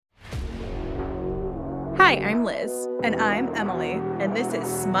Hi, I'm Liz, And I'm Emily. and this is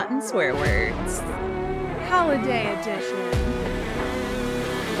Smut and Swear Words. Holiday edition.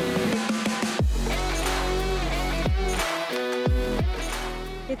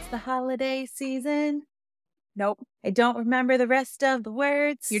 It's the holiday season. Nope. I don't remember the rest of the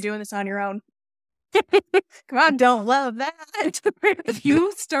words. You're doing this on your own. Come on, don't love that. If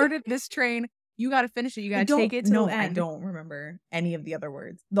you started this train, you got to finish it. You got to take it to No, the end. I don't remember any of the other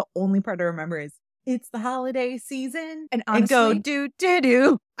words. The only part I remember is it's the holiday season. And And go honestly,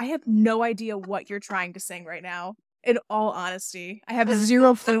 do. I have no idea what you're trying to sing right now. In all honesty, I have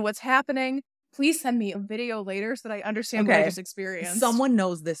zero clue what's happening. Please send me a video later so that I understand what I Okay. just experienced. Someone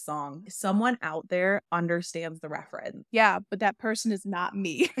knows this song. Someone out there understands the reference. Yeah, but that person is not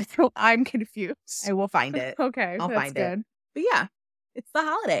me. So I'm confused. I will find it. Okay, I'll that's find good. it. But yeah, it's the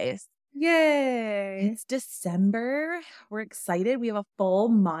holidays. Yay. It's December. We're excited. We have a full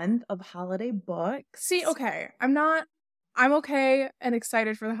month of holiday books. See, okay, I'm okay and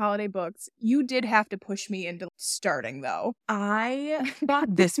excited for the holiday books. You did have to push me into starting, though. I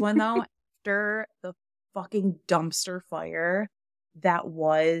got this one, though, after the fucking dumpster fire that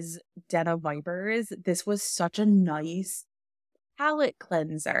was Den of Vipers. This was such a nice palette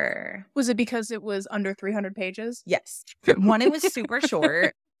cleanser. Was it because it was under 300 pages? Yes. One, it was super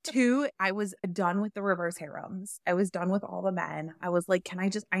short. Two, I was done with the reverse harems. I was done with all the men. I was like,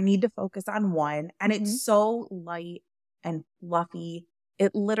 I need to focus on one. And it's so light and fluffy.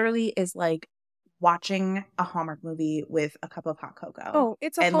 It literally is like watching a Hallmark movie with a cup of hot cocoa. Oh,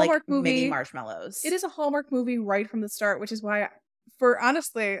 it's a and Hallmark like movie. mini marshmallows. It is a Hallmark movie right from the start, which is why,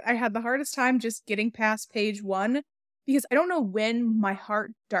 honestly, I had the hardest time just getting past page 1. Because I don't know when my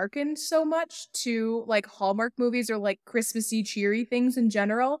heart darkened so much to like Hallmark movies or like Christmassy cheery things in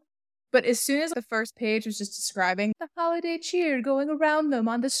general. But as soon as the first page was just describing the holiday cheer going around them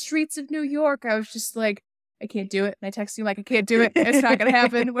on the streets of New York, I was just like, I can't do it. And I texted you like, I can't do it. It's not going to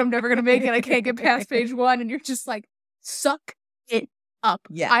happen. I'm never going to make it. I can't get past page 1. And you're just like, suck it up.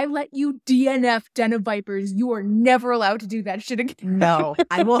 Yeah. I let you DNF Den of Vipers. You are never allowed to do that shit again. No,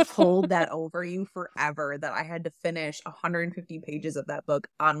 I will hold that over you forever that I had to finish 150 pages of that book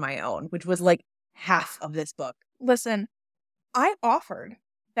on my own, which was like half of this book. Listen, I offered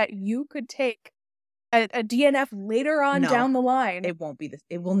that you could take a DNF later on No, down the line. It won't be this.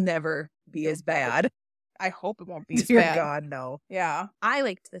 It will never be as bad. I hope it won't be as Dear bad. God, no. Yeah. I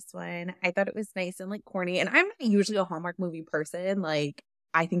liked this one. I thought it was nice and like corny. And I'm not usually a Hallmark movie person. Like,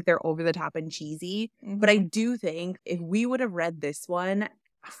 I think they're over the top and cheesy. Mm-hmm. But I do think if we would have read this one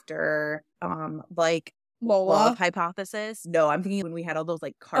after like Lola. Love Hypothesis. No, I'm thinking when we had all those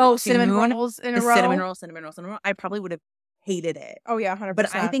like cartoon cinnamon rolls in a row. cinnamon roll. I probably would have hated it. Oh yeah, 100%.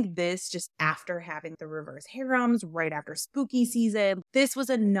 But I think this, just after having the reverse harems right after spooky season, this was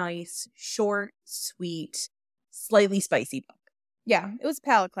a nice, short, sweet, slightly spicy book. Yeah, it was a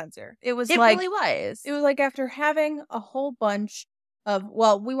palate cleanser. It was It like really was. it was like after having a whole bunch of,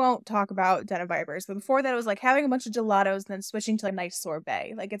 well, we won't talk about Den of Vipers, but before that it was like having a bunch of gelatos and then switching to a nice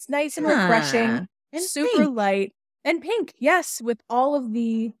sorbet. Like it's nice and refreshing, and super pink. light, and pink. Yes, with all of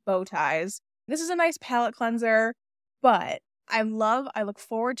the bow ties. This is a nice palate cleanser, but I look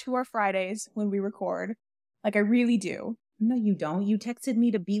forward to our Fridays when we record. Like I really do. No, you don't. You texted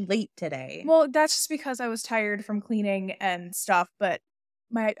me to be late today. Well, that's just because I was tired from cleaning and stuff, but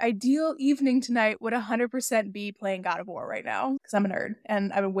my ideal evening tonight would 100% be playing God of War right now, because I'm a nerd,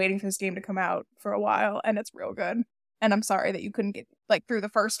 and I've been waiting for this game to come out for a while, and it's real good. And I'm sorry that you couldn't get, like, through the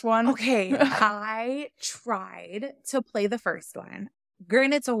first one. Okay, I tried to play the first one.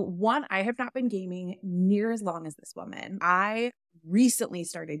 Granted, I have not been gaming near as long as this woman. I recently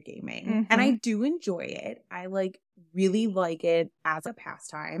started gaming, and I do enjoy it. I really like it as a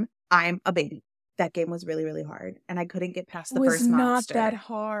pastime. I'm a baby. That game was really, really hard, and I couldn't get past the first monster. It was not that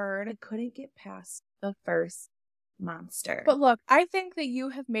hard. I couldn't get past the first monster. But look, I think that you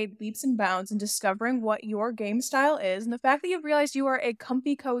have made leaps and bounds in discovering what your game style is, and the fact that you've realized you are a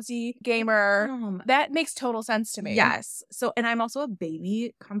comfy, cozy gamer, that makes total sense to me. Yes. So, and I'm also a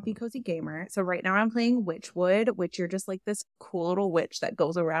baby comfy, cozy gamer. So right now I'm playing Witchwood, which you're just like this cool little witch that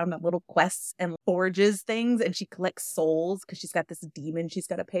goes around on little quests and forges things, and she collects souls because she's got this demon she's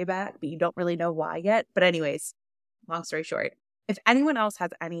got to pay back, but you don't really know why yet. But anyways, long story short, if anyone else has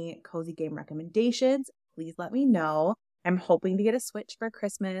any cozy game recommendations, please let me know. I'm hoping to get a Switch for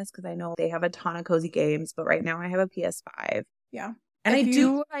Christmas because I know they have a ton of cozy games, but right now I have a PS5. Yeah. And I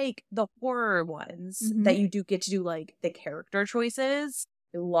do like the horror ones that you do get to do like the character choices.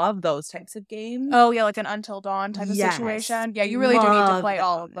 I love those types of games. Oh, yeah, like an Until Dawn type of situation. Yeah, you really do need to play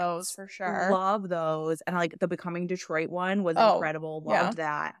all of those for sure. Love those. And like the Becoming Detroit one was incredible. Loved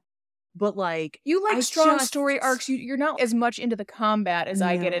that. But like, You like I strong just- story arcs. You're not as much into the combat as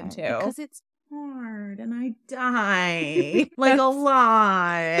I get No, into. because it's hard and I die like a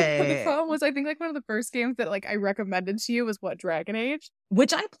lot. The problem was, I think like one of the first games that like I recommended to you was what, Dragon Age?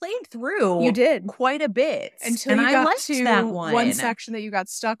 Which I played through. You did. Quite a bit. Until and you I got liked to that one section that you got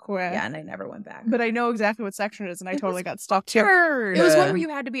stuck with. Yeah, and I never went back. But I know exactly what section it is, and I It totally was got stuck too. hard. It was one where you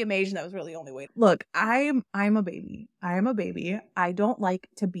had to be a mage, and that was really the only way. Look, I'm a baby. I am a baby. I don't like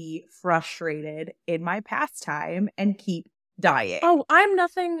to be frustrated in my pastime and keep dying. Oh, I'm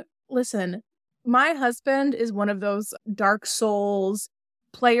nothing. Listen, my husband is one of those Dark Souls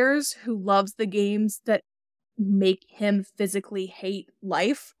players who loves the games that make him physically hate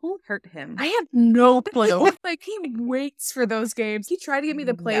life. Who hurt him? I have no clue. Like, he waits for those games. He tried to get me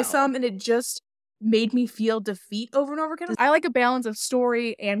to play some, and it just made me feel defeat over and over again. I like a balance of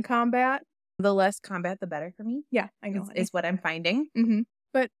story and combat. The less combat, the better for me. Yeah, I know. Is what I'm finding. Mm-hmm.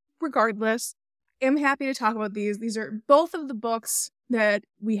 But regardless, I'm happy to talk about these. These are both of the books that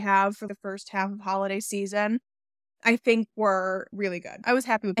we have for the first half of holiday season. I think were really good. I was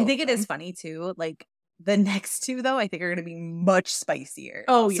happy with both I think of it them. is funny too. Like the next two, though, I think are going to be much spicier.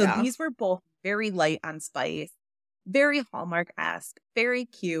 Oh, yeah. So these were both very light on spice, very Hallmark-esque, very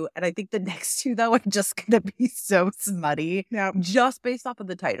cute. And I think the next two, though, are just going to be so smutty. Yeah. Just based off of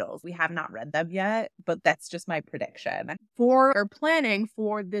the titles. We have not read them yet, but that's just my prediction. For our planning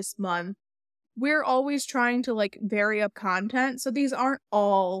for this month, we're always trying to like vary up content. So these aren't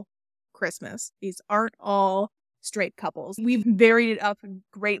all Christmas. These aren't all straight couples. We've varied it up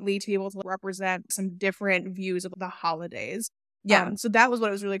greatly to be able to represent some different views of the holidays. Yeah. So that was what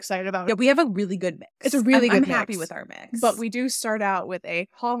I was really excited about. Yeah, we have a really good mix. It's a really good I'm mix. happy with our mix. But we do start out with a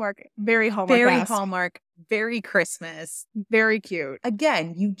Hallmark, very Hallmark. Very Hallmark, very Christmas. Very cute.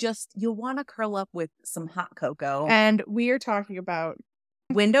 Again, you'll want to curl up with some hot cocoa. And we are talking about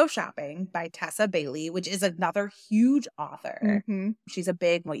Window Shopping by Tessa Bailey, which is another huge author. Mm-hmm. She's a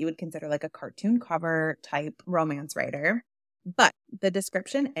big, what you would consider like a cartoon cover type romance writer. But the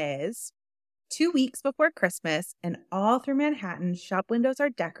description is 2 weeks before Christmas, and all through Manhattan, shop windows are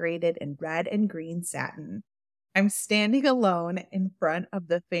decorated in red and green satin. I'm standing alone in front of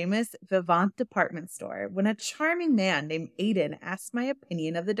the famous Vivant department store when a charming man named Aiden asks my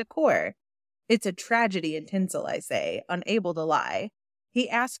opinion of the decor. It's a tragedy in tinsel, I say, unable to lie. He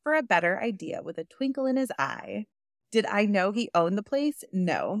asked for a better idea with a twinkle in his eye. Did I know he owned the place?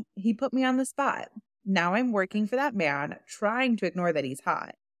 No. He put me on the spot. Now I'm working for that man, trying to ignore that he's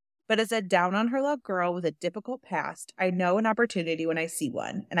hot. But as a down-on-her-luck girl with a difficult past, I know an opportunity when I see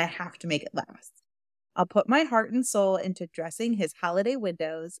one, and I have to make it last. I'll put my heart and soul into dressing his holiday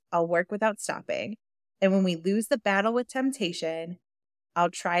windows. I'll work without stopping. And when we lose the battle with temptation, I'll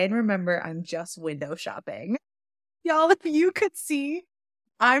try and remember I'm just window shopping. Y'all, if you could see,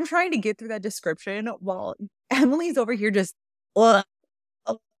 I'm trying to get through that description while Emily's over here just, ugh.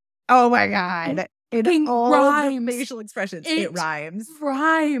 Oh my God. It rhymes. Facial expressions. It rhymes.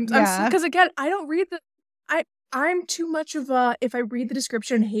 Rhymes. Yeah. Because again, I don't read I'm too much of a, if I read the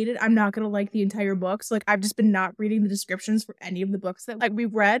description and hate it, I'm not going to like the entire book. So like, I've just been not reading the descriptions for any of the books that like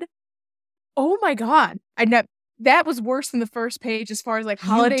we've read. Oh my God. That was worse than the first page as far as like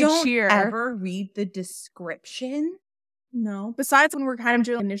holiday cheer. You don't ever read the description? No. Besides when we're kind of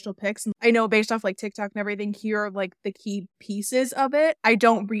doing initial picks, and I know based off like TikTok and everything, here are like the key pieces of it. I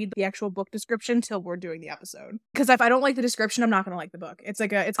don't read the actual book description till we're doing the episode. Because if I don't like the description, I'm not going to like the book. It's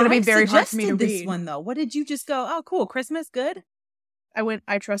going to be very hard for me to read. This one though. What did you just go, oh cool, Christmas, good?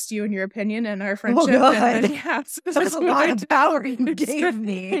 I trust you and your opinion and our friendship. Oh, and, God. yeah, so That's a lot of power you gave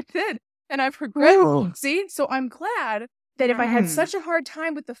me. I did. And I've regretted. Ooh. See? So I'm glad that if I had such a hard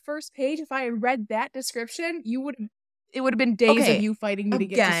time with the first page, if I had read that description, it would have been days of you fighting me to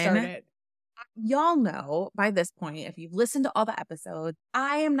get to start it. Y'all know by this point, if you've listened to all the episodes,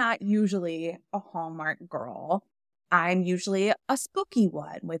 I am not usually a Hallmark girl. I'm usually a spooky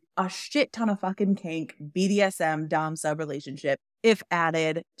one with a shit ton of fucking kink, BDSM, dom sub relationship, if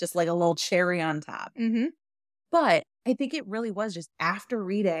added, just like a little cherry on top. Mm-hmm. But I think it really was just after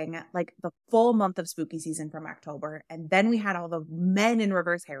reading like the full month of spooky season from October, and then we had all the men in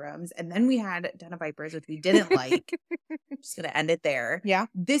reverse harems, and then we had Den of Vipers, which we didn't like. I'm just going to end it there. Yeah.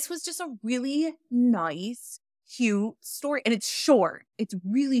 This was just a really nice, cute story. And it's short. It's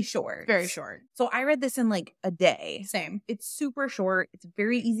really short. Very short. So I read this in like a day. Same. It's super short. It's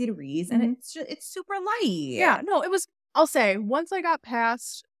very easy to read. And it's super light. Yeah. No, it was, I'll say, once I got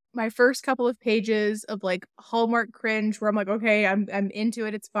past my first couple of pages of like Hallmark cringe where I'm like, okay, I'm into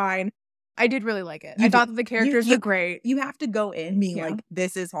it. It's fine. I did really like it. I thought that the characters were great. You have to go in being like,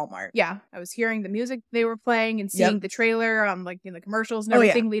 this is Hallmark. Yeah. I was hearing the music they were playing and seeing the trailer on like in the commercials and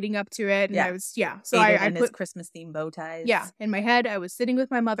everything leading up to it. And I was, So I put his Christmas themed bow ties. Yeah. In my head, I was sitting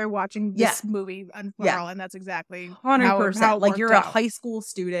with my mother watching this movie unfurl, and that's exactly 100%. How like you're out. A high school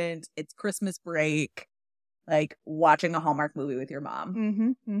student. It's Christmas break. Like watching a Hallmark movie with your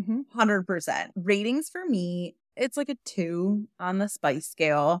mom. 100%. Ratings for me, it's like a 2 on the spice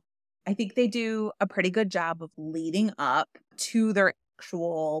scale. I think they do a pretty good job of leading up to their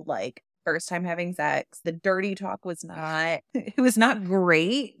actual like first time having sex. The dirty talk was not, it was not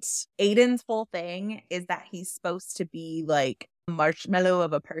great. Aiden's whole thing is that he's supposed to be like a marshmallow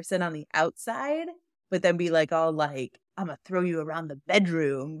of a person on the outside, but then be like all like, I'm gonna throw you around the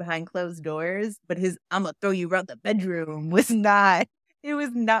bedroom behind closed doors. But his I'm gonna throw you around the bedroom was not, it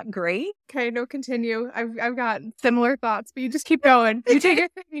was not great. Okay, no, continue. I've got similar thoughts, but you just keep going. You take your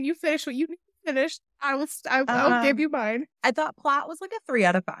thing and you finish what you need to finish. I'll give you mine. I thought plot was like a 3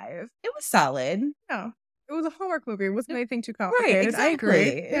 out of 5. It was solid. No, it was a Hallmark movie. It wasn't anything too complicated. Right, exactly. I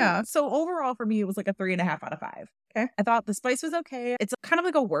agree. Yeah. So overall for me, it was like a 3.5 out of 5. Okay. I thought the spice was okay. It's kind of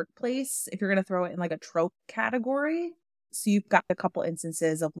like a workplace if you're going to throw it in like a trope category. So you've got a couple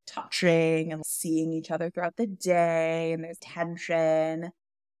instances of touching and seeing each other throughout the day, and there's tension,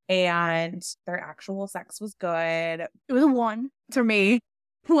 and their actual sex was good. It was a 1 for me.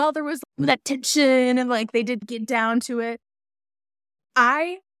 Well, there was that tension and like they did get down to it.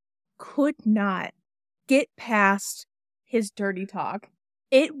 I could not get past his dirty talk.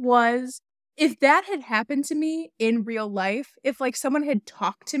 It was, if that had happened to me in real life, if like someone had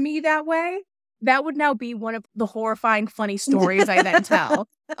talked to me that way, that would now be one of the horrifying, funny stories I then tell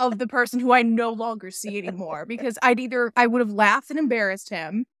of the person who I no longer see anymore. Because I would have laughed and embarrassed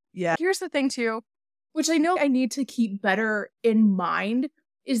him. Yeah. Here's the thing too, which I know I need to keep better in mind,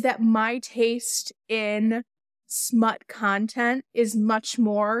 is that my taste in smut content is much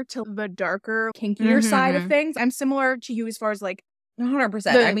more to the darker, kinkier side of things. I'm similar to you as far as like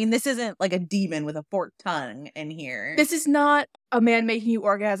 100%. I mean, this isn't like a demon with a forked tongue in here. This is not a man making you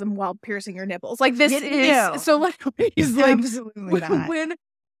orgasm while piercing your nipples. Like this is so like he's like absolutely not. When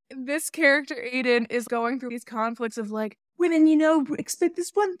this character Aiden is going through these conflicts of like, women, you know, expect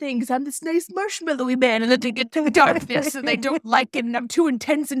this one thing because I'm this nice marshmallowy man, and then they get to the darkness and they don't like it, and I'm too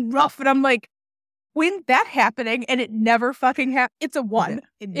intense and rough, and I'm like, when that happening, and it never fucking happened. It's a 1.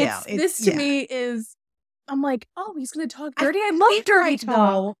 This to me is. I'm like, oh, he's going to talk dirty. I love dirty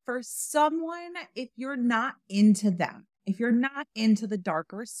talk. For someone, if you're not into them, if you're not into the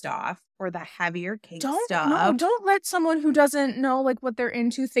darker stuff or the heavier cake stuff. No, don't let someone who doesn't know like what they're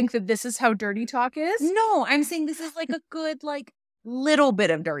into think that this is how dirty talk is. No, I'm saying this is like a good, like, little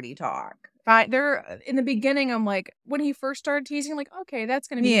bit of dirty talk. Fine. In the beginning, I'm like, when he first started teasing, I'm like, okay, that's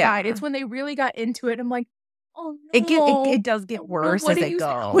going to be fine. It's when they really got into it, I'm like, oh no. It does get worse as it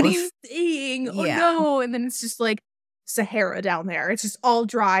goes. What are you saying? Oh no. And then it's just like Sahara down there. It's just all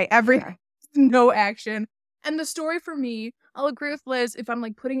dry. No action. And the story for me, I'll agree with Liz if I'm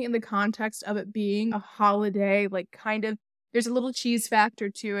like putting it in the context of it being a holiday, like kind of, there's a little cheese factor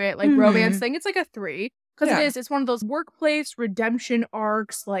to it, like romance thing. It's like a 3. Because it's one of those workplace redemption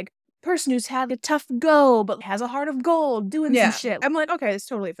arcs, like person who's had a tough go, but has a heart of gold, doing some shit. I'm like, okay, this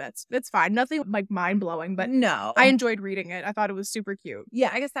totally fits. It's fine. Nothing like mind-blowing, but no. I enjoyed reading it. I thought it was super cute. Yeah,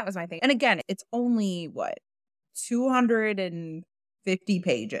 I guess that was my thing. And again, it's only, 250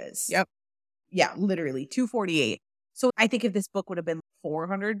 pages. Yep. Yeah, literally, 248. So I think if this book would have been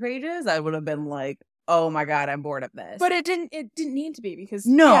 400 pages, I would have been like, oh my God, I'm bored of this. But it didn't need to be because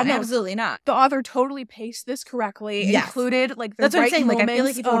no, absolutely not. The author totally paced this correctly. Included like the that's what right I'm saying. Like I feel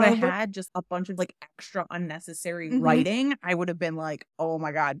like if I would have of had just a bunch of like extra unnecessary writing, I would have been like, oh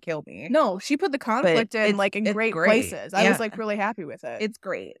my God, kill me. No, she put the conflict in like in great places. I was like really happy with it. It's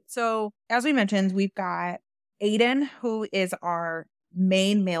great. So as we mentioned, we've got Aiden, who is our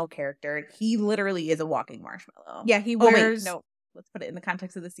main male character. He literally is a walking marshmallow. Yeah, he wears let's put it in the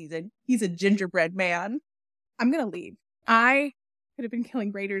context of the season. He's a gingerbread man. I'm going to leave. I could have been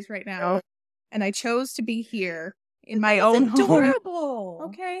killing raiders right now. And I chose to be here in my own home. Adorable.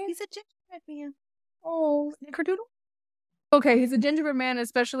 Okay. He's a gingerbread man. Oh, snickerdoodle. Okay, he's a gingerbread man,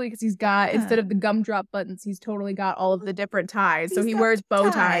 especially because he's got, instead of the gumdrop buttons, he's totally got all of the different ties. So he wears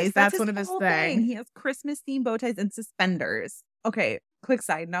bow ties. That's one of his things. He has Christmas-themed bow ties and suspenders. Okay, quick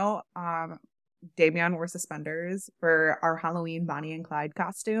side note. Damian wore suspenders for our Halloween Bonnie and Clyde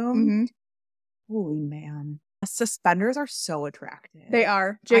costume. Holy man. Suspenders are so attractive. They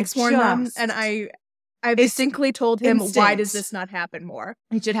are. Jake's worn them, and I distinctly told him, why does this not happen more?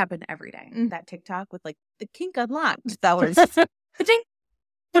 It should happen every day. That TikTok with like the kink unlocked. That was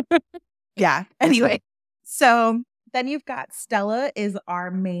Yeah. Anyway, so then you've got Stella is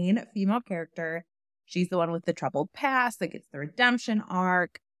our main female character. She's the one with the troubled past that gets the redemption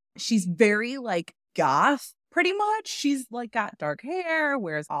arc. She's very like goth, pretty much. She's like got dark hair,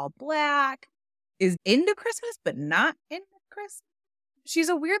 wears all black, is into Christmas, but not into Christmas. She's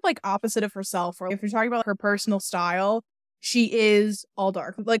a weird like opposite of herself. Or if you're talking about her personal style, she is all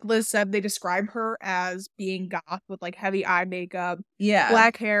dark. Like Liz said, they describe her as being goth with like heavy eye makeup,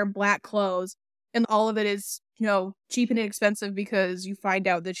 black hair, black clothes. And all of it is, you know, cheap and inexpensive because you find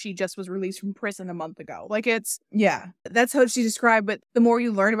out that she just was released from prison a month ago. Like that's how she's described. But the more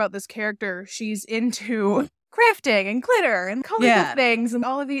you learn about this character, she's into crafting and glitter and colorful things and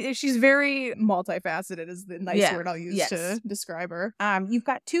all of these. She's very multifaceted is the nice word I'll use to describe her. You've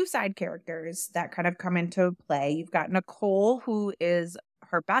got two side characters that kind of come into play. You've got Nicole, who is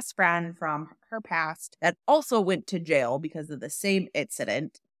her best friend from her past that also went to jail because of the same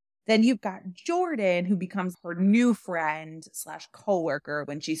incident. Then you've got Jordan, who becomes her new friend / coworker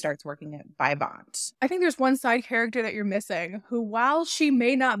when she starts working at Vivant. I think there's one side character that you're missing who, while she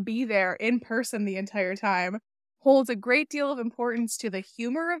may not be there in person the entire time, holds a great deal of importance to the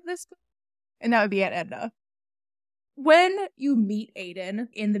humor of this book, and that would be Aunt Edna. When you meet Aiden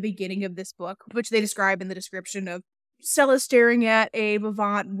in the beginning of this book, which they describe in the description of Stella staring at a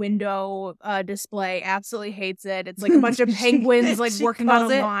Vivant window display, absolutely hates it. It's like a bunch of penguins like working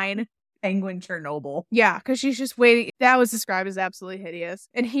on a line. Penguin Chernobyl. Yeah, because she's just waiting. That was described as absolutely hideous.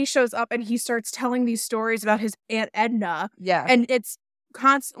 And he shows up and he starts telling these stories about his Aunt Edna. Yeah. And it's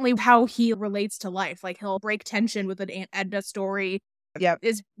constantly how he relates to life. Like he'll break tension with an Aunt Edna story. Yep.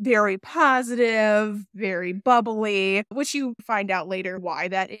 Is very positive, very bubbly, which you find out later why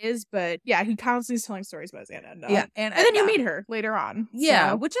that is. But yeah, he constantly is telling stories about his Aunt Edna. Yeah. And then you meet her later on. Yeah.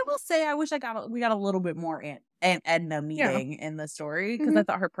 So. Which I will say, I wish we got a little bit more Aunt Edna meeting in the story because I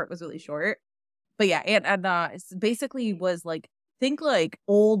thought her part was really short. But yeah, Aunt Edna basically was like, think like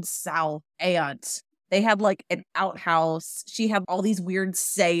old South aunt. They had like an outhouse. She had all these weird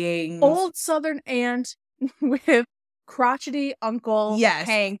sayings. Old Southern aunt with crotchety uncle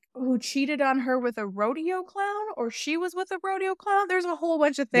Hank, who cheated on her with a rodeo clown, or she was with a rodeo clown. There's a whole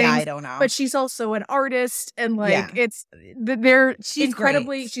bunch of things. Yeah, I don't know. But she's also an artist, and like she's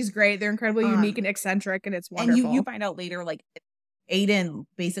incredibly, she's great. They're incredibly unique and eccentric, and it's wonderful. And you find out later, like Aiden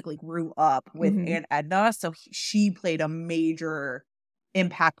basically grew up with Aunt Edna, so she played a major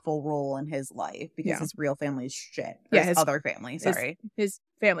impactful role in his life because his real family's shit. His other family, sorry. His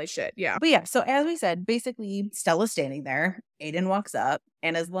family shit, yeah. But yeah, so as we said, basically Stella's standing there. Aiden walks up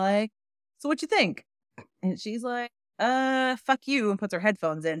and is like, so what you think? And she's like, fuck you, and puts her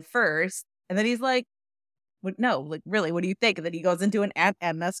headphones in first. And then he's like, what? No, like really, what do you think? And then he goes into an Aunt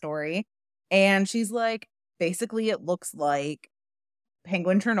Edna story. And she's like, basically it looks like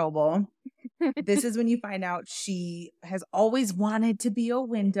Penguin Chernobyl. This is when you find out she has always wanted to be a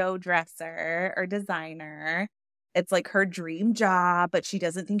window dresser or designer. It's like her dream job, but she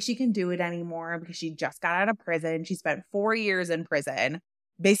doesn't think she can do it anymore because she just got out of prison. She spent 4 years in prison,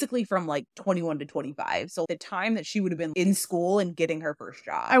 basically from like 21 to 25. So the time that she would have been in school and getting her first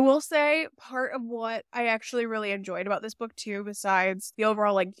job. I will say part of what I actually really enjoyed about this book too, besides the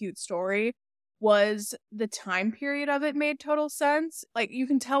overall like cute story, was the time period of it made total sense. Like you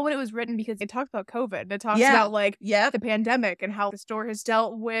can tell when it was written because it talks about COVID. It talks about like the pandemic and how the store has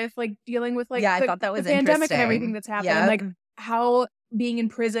dealt with like dealing with like I thought that was the pandemic and everything that's happened. And, like how being in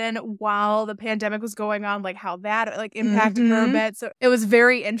prison while the pandemic was going on, like how that like impacted her a bit. So it was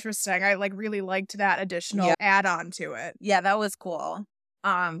very interesting. I like really liked that additional add-on to it. Yeah, that was cool.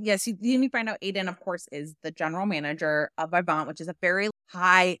 Yes, you find out Aiden, of course, is the general manager of Vivant, which is a very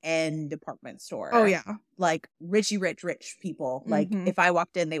high-end department store. Oh, yeah. Like, rich people. Like, if I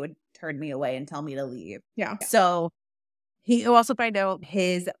walked in, they would turn me away and tell me to leave. Yeah. So, you also find out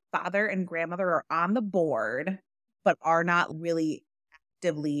his father and grandmother are on the board, but are not really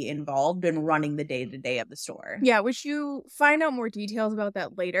actively involved in running the day-to-day of the store. Yeah, which you find out more details about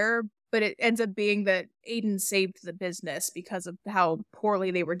that later. But it ends up being that Aiden saved the business because of how poorly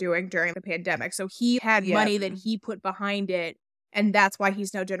they were doing during the pandemic. So he had money that he put behind it. And that's why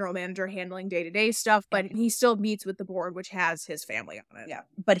he's now general manager handling day-to-day stuff. But he still meets with the board, which has his family on it. Yeah.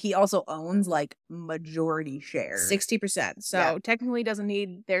 But he also owns like majority shares. 60%. So technically doesn't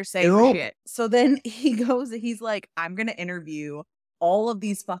need their say for shit. So then he's like, I'm going to interview all of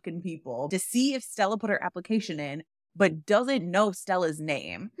these fucking people to see if Stella put her application in, but doesn't know Stella's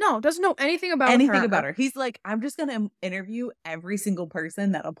name. No, doesn't know anything about her. He's like, I'm just going to interview every single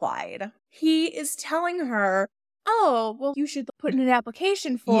person that applied. He is telling her, oh, well, you should put in an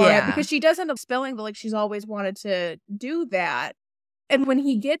application for it, because she does end up spilling the, like, she's always wanted to do that. And when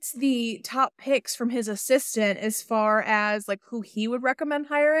he gets the top picks from his assistant as far as like who he would recommend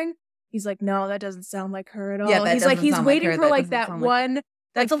hiring, he's like, no, that doesn't sound like her at all. Yeah, he's like, he's waiting for like that one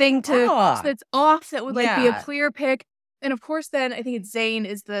that's thing that's off that would like be a Yeah. clear pick. And of course, then I think it's Zane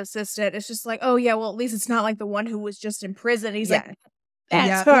is the assistant. It's just like, oh yeah, well at least it's not like the one who was just in prison. He's like,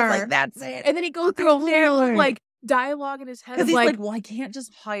 that's her. Like, that's it. And then he goes through a whole like dialogue in his head Because of he's like, like, well, I can't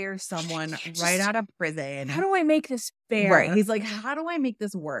just hire someone right out of prison. how do I make this fair? Right. He's like, how do I make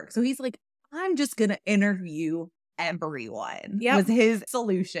this work? So he's like, I'm just going to interview everyone. Yep. Was his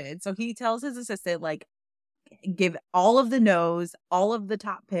solution. So he tells his assistant, like, give all of the no's, all of the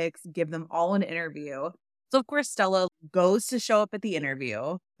top picks, give them all an interview. So, of course, Stella goes to show up at the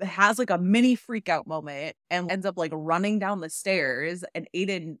interview, has like a mini freak out moment and ends up like running down the stairs. And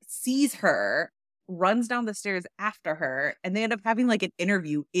Aiden sees her, runs down the stairs after her, and they end up having like an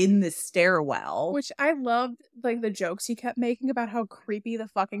interview in the stairwell. Which I loved, like the jokes he kept making about how creepy the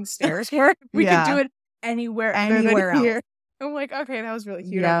fucking stairs were. We could do it anywhere else. Here. I'm like, okay, that was really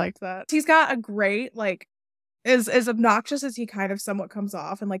cute. I liked that. He's got a great, like, as obnoxious as he kind of somewhat comes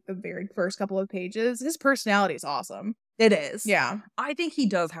off in like the very first couple of pages, his personality is awesome. It is. Yeah. I think he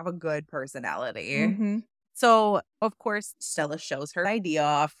does have a good personality. Mm-hmm. So, of course, Stella shows her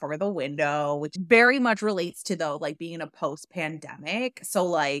idea for the window, which very much relates to, though, like being a post-pandemic. So,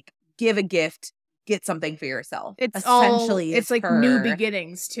 like, give a gift, get something for yourself. It's essentially, it's like new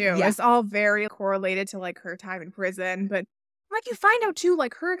beginnings, too. Yeah. It's all very correlated to like her time in prison. But like you find out, too,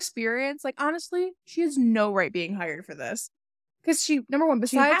 like her experience, like honestly, she has no right being hired for this. Because she, number one,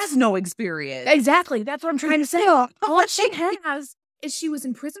 besides... She has no experience. Exactly. That's what I'm trying to say. What she has is she was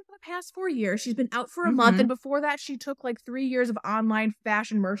in prison for the past 4 years. She's been out for a month. And before that, she took like 3 years of online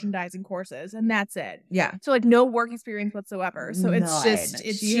fashion merchandising courses. And that's it. Yeah. So like no work experience whatsoever. So it's None. just,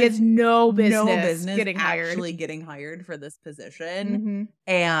 she has no business getting actually getting hired for this position. Mm-hmm.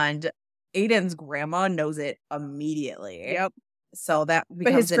 And Aiden's grandma knows it immediately. Yep. So that becomes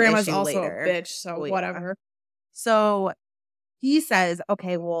But his grandma's an issue also later. a bitch, so whatever. So he says,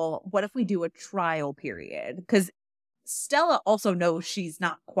 okay, well, what if we do a trial period? Because Stella also knows she's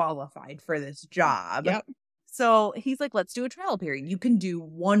not qualified for this job. Yep. So he's like, let's do a trial period. You can do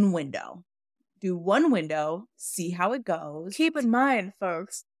one window. Do one window, see how it goes. Keep in mind,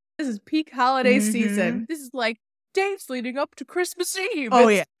 folks, this is peak holiday season. This is like days leading up to Christmas Eve.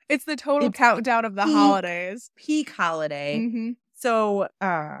 It's the total countdown of the holidays. Peak holiday. Mm-hmm. So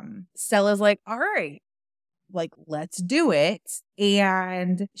Stella's like, all right, like, let's do it.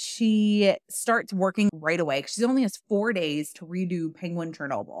 And she starts working right away. She only has 4 days to redo Penguin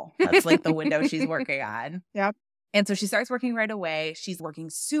Chernobyl. That's like the window she's working on. Yep. And so she starts working right away. She's working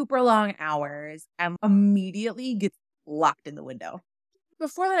super long hours and immediately gets locked in the window.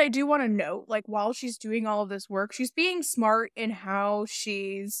 Before that, I do want to note, like, while she's doing all of this work, she's being smart in how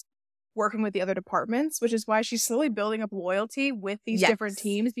she's working with the other departments, which is why she's slowly building up loyalty with these different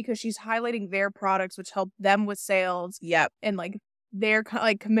teams, because she's highlighting their products, which help them with sales. Yep. And like their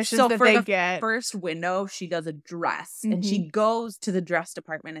like commissions so that for they the get. First window, she does a dress and she goes to the dress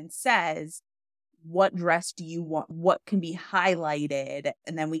department and says, what dress do you want? What can be highlighted?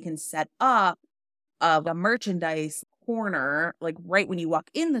 And then we can set up a merchandise corner, like right when you walk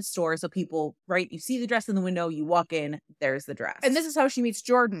in the store. So people, right, you see the dress in the window, you walk in, there's the dress. And this is how she meets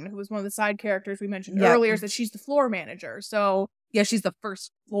Jordan, who was one of the side characters we mentioned earlier, is that she's the floor manager. So yeah, she's the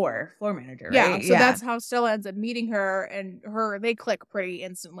first floor manager, right? Yeah, so that's how Stella ends up meeting her, and they click pretty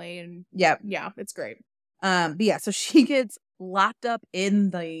instantly. And yeah, it's great. But yeah, so she gets locked up in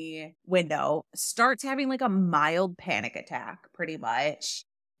the window, starts having like a mild panic attack, pretty much.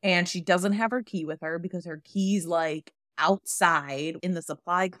 And she doesn't have her key with her because her key's like outside in the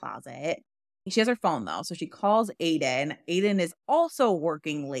supply closet. She has her phone though. So she calls Aiden. Aiden is also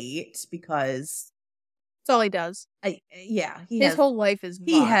working late because that's all he does. His whole life is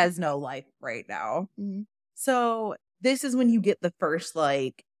he has no life right now. Mm-hmm. So this is when you get the first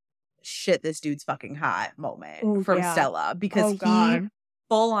like, shit, this dude's fucking hot moment from Stella, because he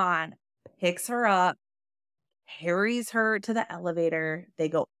full on picks her up, carries her to the elevator. They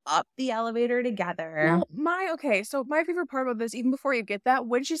go up the elevator together. Well, my favorite part about this, even before you get that,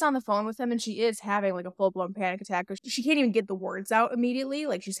 when she's on the phone with him and she is having like a full-blown panic attack, she can't even get the words out immediately,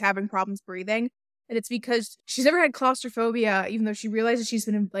 like she's having problems breathing. And it's because she's never had claustrophobia, even though she realizes she's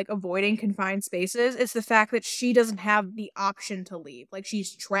been like avoiding confined spaces. It's the fact that she doesn't have the option to leave. Like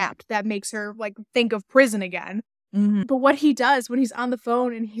she's trapped. That makes her like think of prison again. Mm-hmm. But what he does when he's on the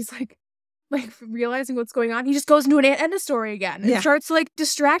phone and he's like, like realizing what's going on, he just goes into an Aunt Edna story again and starts like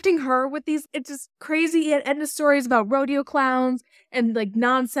distracting her with these just crazy Aunt Edna stories about rodeo clowns and like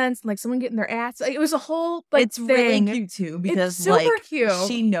nonsense and like someone getting their ass. Like, it was a whole like it's thing. really cute too because it's super cute.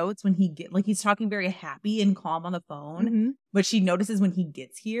 She notes when he's talking very happy and calm on the phone, but she notices when he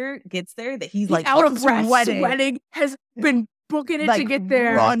gets there that he's like out of breath, sweating, has been booking it like to get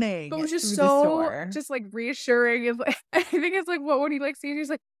there, running. But it was just so just like reassuring. Of like, I think it's like when he like sees, he's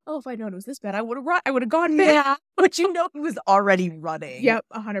like, oh, if I known it was this bad, I would have run. I would have gone back. Yeah, but he was already running. Yep,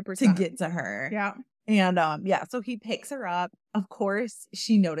 100% to get to her. Yeah, and so he picks her up. Of course,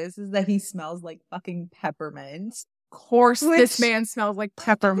 she notices that he smells like fucking peppermint. Of course, this man smells like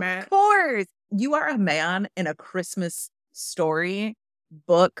peppermint. Of course, you are a man in a Christmas story,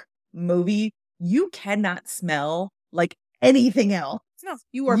 book, movie. You cannot smell like anything else. No,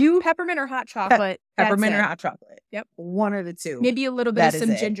 you are peppermint or hot chocolate. Peppermint or hot chocolate. Yep. One or the two. Maybe a little bit of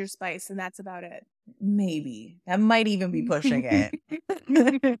some ginger spice, and that's about it. Maybe. That might even be pushing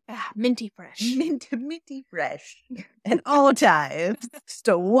it. Minty fresh. Minty fresh. At all times. Just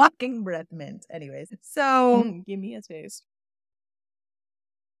a walking breath mint. Anyways. So give me a taste.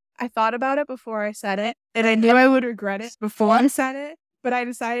 I thought about it before I said it, and I knew I would regret it before I said it, but I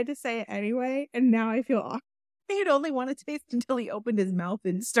decided to say it anyway, and now I feel awkward. He'd only want to taste until he opened his mouth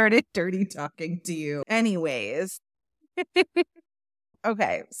and started dirty talking to you. Anyways.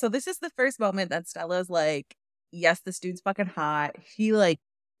 Okay, so this is the first moment that Stella's like, yes, this dude's fucking hot. He like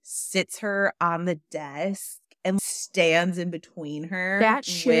sits her on the desk and stands in between her. That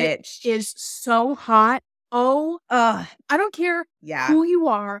shit is so hot. Oh, I don't care who you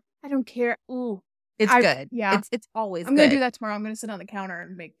are. I don't care. Ooh. It's good. Yeah. It's always I'm going to do that tomorrow. I'm going to sit on the counter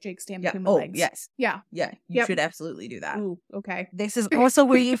and make Jake stand between my legs. Yes. Yeah. Yeah. You should absolutely do that. Ooh, okay. This is also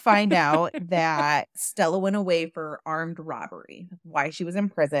where you find out that Stella went away for armed robbery, why she was in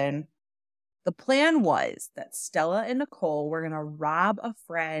prison. The plan was that Stella and Nicole were going to rob a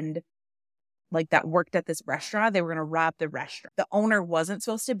friend like that worked at this restaurant. They were going to rob the restaurant. The owner wasn't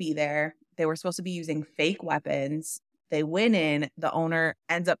supposed to be there. They were supposed to be using fake weapons. They went in. The owner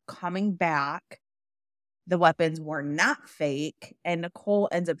ends up coming back. The weapons were not fake, and Nicole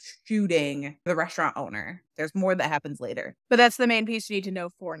ends up shooting the restaurant owner. There's more that happens later. But that's the main piece you need to know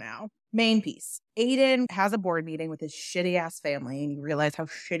for now. Main piece. Aiden has a board meeting with his shitty ass family, and you realize how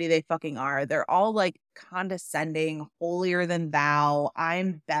shitty they fucking are. They're all like condescending, holier than thou,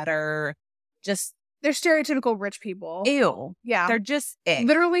 I'm better. Just they're stereotypical rich people. Ew. Yeah. They're just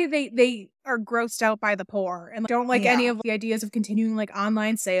literally they are grossed out by the poor and don't like any of the ideas of continuing like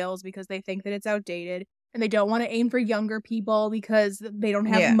online sales because they think that it's outdated. And they don't want to aim for younger people because they don't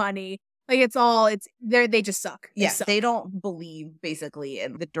have money. Like they just suck. They don't believe basically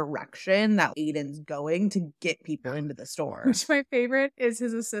in the direction that Aiden's going to get people into the store. Which my favorite is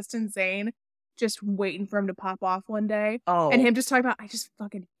his assistant Zane just waiting for him to pop off one day. Oh. And him just talking about, I just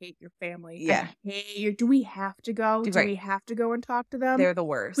fucking hate your family. Yeah. I hate you. Do we have to go? Do we have to go and talk to them? They're the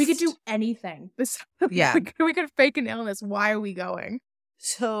worst. We could do anything. Yeah. we could fake an illness. Why are we going?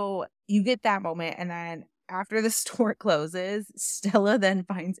 So you get that moment, and then after the store closes, Stella then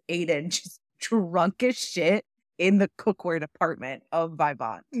finds Aiden just drunk as shit in the cookware department of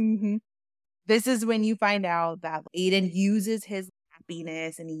Vivant. Mm-hmm. This is when you find out that Aiden uses his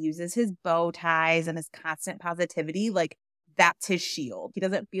happiness and he uses his bow ties and his constant positivity. Like, that's his shield. He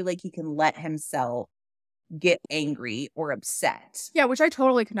doesn't feel like he can let himself get angry or upset. Yeah, which I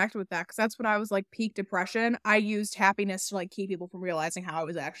totally connected with that because that's when I was like peak depression. I used happiness to like keep people from realizing how I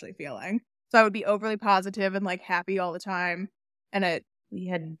was actually feeling. So I would be overly positive and like happy all the time. And we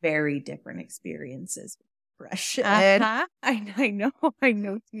had very different experiences with depression. I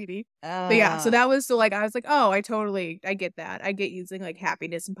know, sweetie. But yeah, so that was I was like, oh, I get that. I get using like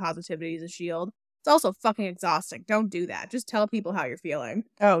happiness and positivity as a shield. It's also fucking exhausting. Don't do that. Just tell people how you're feeling.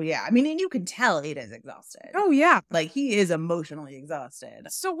 Oh, yeah. I mean, and you can tell Aiden's exhausted. Oh, yeah. Like, he is emotionally exhausted.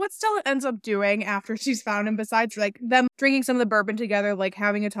 So what Stella ends up doing after she's found him, besides, like, them drinking some of the bourbon together, like,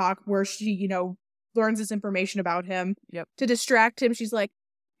 having a talk where she, learns this information about him. Yep. To distract him, she's like,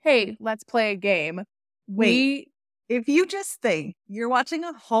 hey, let's play a game. Wait. If you just think you're watching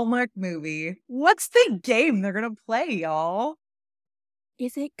a Hallmark movie, what's the game they're going to play, y'all?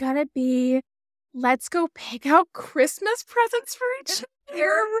 Is it going to be... let's go pick out Christmas presents for each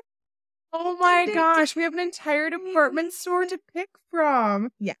other. Oh my gosh, we have an entire department store to pick from.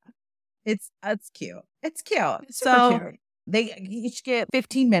 Yeah. It's cute. It's cute. It's super cute. They each get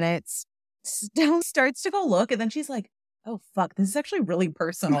 15 minutes. Stella starts to go look, and then she's like, oh, fuck, this is actually really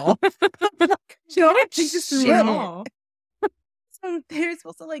personal. So they're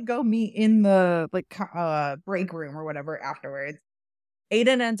supposed to like go meet in the like break room or whatever afterwards.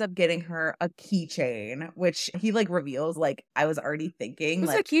 Aiden ends up getting her a keychain, which he like reveals, like, I was already thinking. Was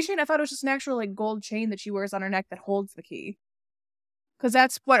like, it a keychain? I thought it was just an actual like gold chain that she wears on her neck that holds the key. Because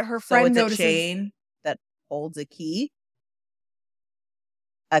that's what her so friend it's notices. a chain that holds a key.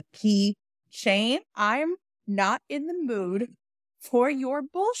 A key chain? I'm not in the mood for your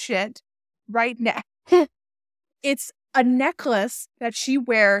bullshit right now. It's a necklace that she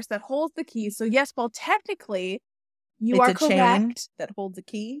wears that holds the key. So yes, well, technically, you are It's a chain correct. that holds a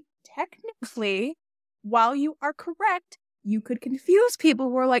key. Technically, while you are correct, you could confuse people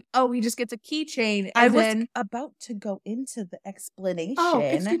who are like, "Oh, he just gets a keychain." I was about to go into the explanation. Oh,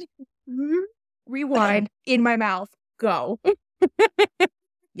 excuse me. Rewind in my mouth. Go.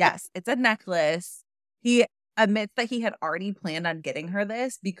 Yes, it's a necklace. He admits that he had already planned on getting her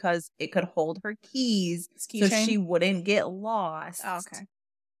this because it could hold her keys so she wouldn't get lost. Oh, okay.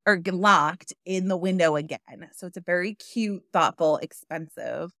 Or get locked in the window again. So it's a very cute, thoughtful,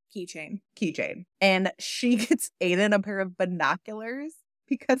 expensive keychain. And she gets Aiden a pair of binoculars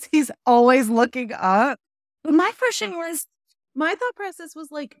because he's always looking up. But my question was, my thought process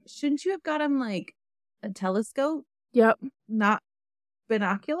was like, shouldn't you have got him like a telescope? Yep. Not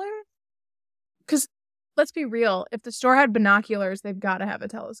binoculars? Because let's be real, if the store had binoculars, they've got to have a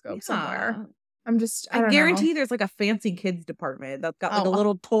telescope somewhere. I guarantee there's like a fancy kids department that's got like a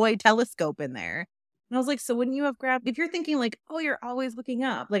little toy telescope in there. And I was like, so wouldn't you have grabbed, if you're thinking like, oh, you're always looking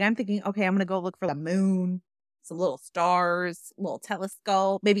up. Like I'm thinking, okay, I'm going to go look for the moon, some little stars, a little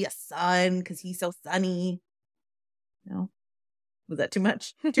telescope, maybe a sun because he's so sunny. No. Was that too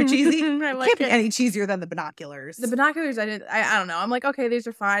much? Too cheesy? I like Can't be any cheesier than the binoculars. The binoculars, I don't know. I'm like, okay, these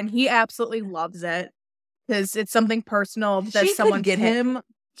are fine. He absolutely loves it because it's something personal that someone could get him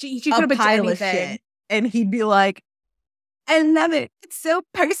she could have been pile of shit, and he'd be like, I love it. It's so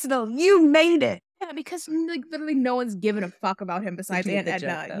personal. You made it. Yeah, because like literally no one's giving a fuck about him besides Aunt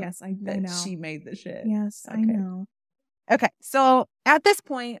Edna. Joke, yes, I know. She made the shit. Yes, okay. I know. Okay, so at this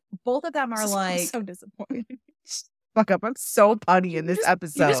point, both of them are like, so disappointed. Fuck up. I'm so funny in this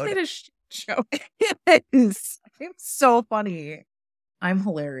episode. You just made a joke. It is. I'm so funny. I'm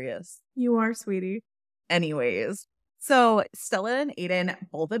hilarious. You are, sweetie. Anyways, so Stella and Aiden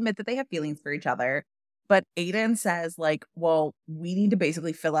both admit that they have feelings for each other, but Aiden says like, well, we need to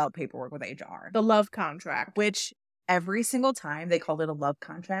basically fill out paperwork with HR. The love contract. Which every single time they called it a love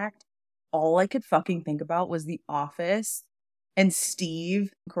contract, all I could fucking think about was The Office and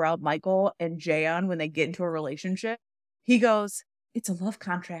Steve corralled Michael and Jayon when they get into a relationship. He goes, it's a love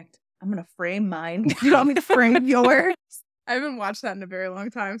contract. I'm going to frame mine. You want me to frame yours? I haven't watched that in a very long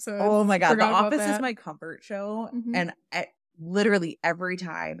time. So oh my God. The Office is my comfort show. Mm-hmm. And literally every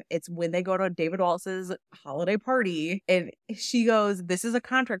time it's when they go to David Wallace's holiday party and she goes, this is a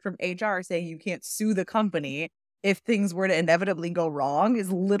contract from HR saying you can't sue the company if things were to inevitably go wrong,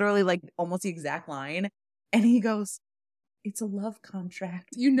 is literally like almost the exact line. And he goes, it's a love contract.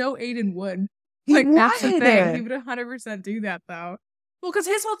 You know Aiden would. Like, that's the thing. He would 100% do that, though. Well, because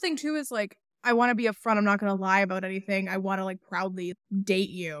his whole thing, too, is like, I want to be upfront. I'm not going to lie about anything. I want to, like, proudly date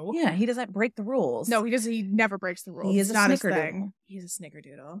you. Yeah, he doesn't break the rules. No, he doesn't. He never breaks the rules. He is not a snickerdoodle. He's a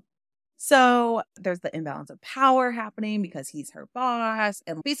snickerdoodle. So there's the imbalance of power happening because he's her boss.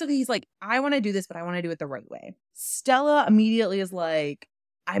 And basically, he's like, I want to do this, but I want to do it the right way. Stella immediately is like,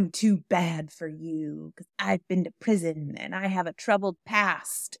 I'm too bad for you because I've been to prison and I have a troubled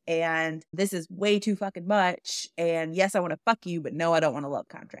past and this is way too fucking much. And yes, I want to fuck you, but no, I don't want a love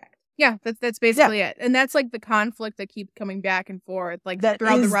contract. Yeah, that's basically it. And that's like the conflict that keeps coming back and forth, like that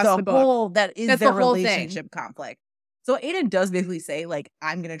throughout the rest of the book. That's their the whole relationship conflict. So Aiden does basically say, like,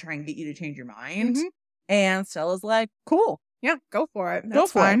 I'm going to try and get you to change your mind. Mm-hmm. And Stella's like, cool. Yeah, go for it.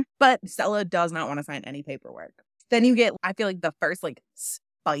 That's fine. But Stella does not want to sign any paperwork. Then you get, I feel like the first, like,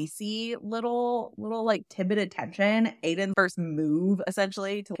 spicy little like timid attention. Aiden's first move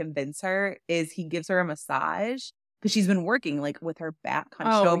essentially to convince her is he gives her a massage because she's been working like with her back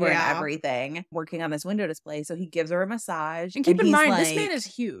hunched over and everything, working on this window display. So he gives her a massage. And keep in mind, this man is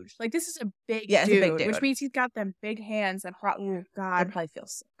huge. Like this is a big, dude, a big dude, which means he's got them big hands that oh God, it probably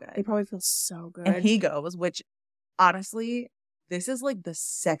feels so good. They probably feel so good. And he goes, which honestly, this is like the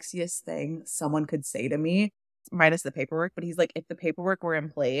sexiest thing someone could say to me. Minus the paperwork, but he's like, if the paperwork were in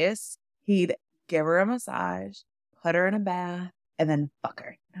place, he'd give her a massage, put her in a bath, and then fuck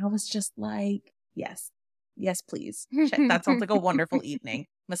her. And I was just like, yes, please. Check. That sounds like a wonderful evening.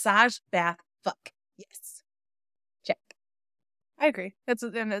 Massage, bath, fuck. Yes. Check. I agree. It's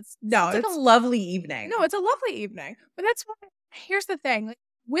like a lovely evening. No, it's a lovely evening. But that's why, here's the thing. Like,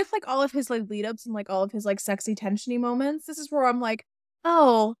 with like all of his like lead ups and like all of his like sexy tensiony moments, this is where I'm like,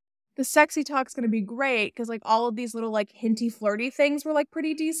 oh, the sexy talk's gonna be great because like all of these little like hinty flirty things were like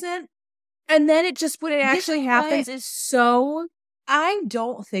pretty decent. And then it just, when it actually happens, is so... I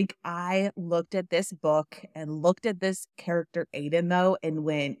don't think I looked at this book and looked at this character Aiden though and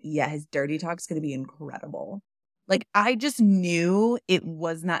went, yeah, his dirty talk's going to be incredible. Like, I just knew it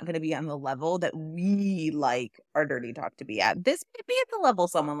was not going to be on the level that we like our dirty talk to be at. This might be at the level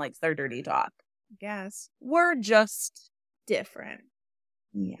someone likes their dirty talk. I guess. We're just Different.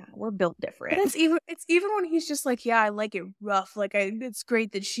 Yeah, we're built different. But it's even when he's just like, yeah, I like it rough. Like, it's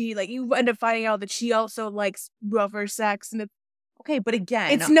great that she, like, you end up finding out that she also likes rougher sex. And okay, but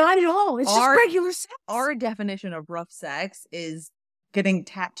again, it's not at all. It's just regular sex. Our definition of rough sex is getting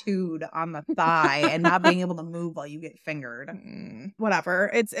tattooed on the thigh and not being able to move while you get fingered.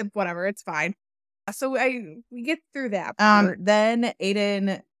 Whatever. It's fine. So we get through that. Then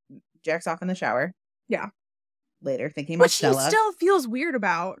Aiden jacks off in the shower. Yeah. Later, thinking about Stella. Which he still feels weird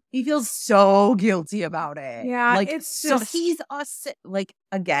about. He feels so guilty about it. Yeah, like it's just... So he's like,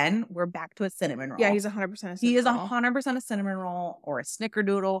 again, we're back to a cinnamon roll. Yeah, he's 100% a cinnamon roll. He is 100% a cinnamon roll or a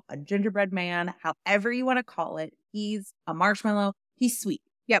snickerdoodle, a gingerbread man, however you want to call it. He's a marshmallow. He's sweet.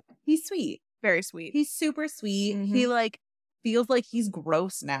 Yep. He's sweet. Very sweet. He's super sweet. Mm-hmm. He like feels like he's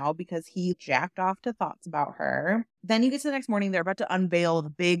gross now because he jacked off to thoughts about her. Then you get to the next morning, they're about to unveil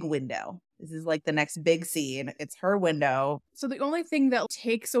the big window. This is like the next big scene. It's her window. So the only thing that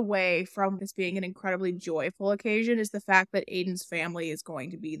takes away from this being an incredibly joyful occasion is the fact that Aiden's family is going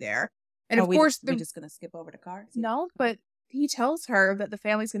to be there. And of course, we're just going to skip over to cars. No, but he tells her that the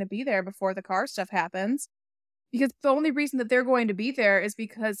family's going to be there before the car stuff happens. Because the only reason that they're going to be there is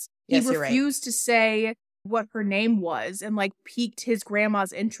because he refused to say what her name was and like piqued his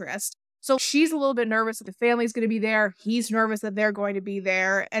grandma's interest. So she's a little bit nervous that the family's going to be there. He's nervous that they're going to be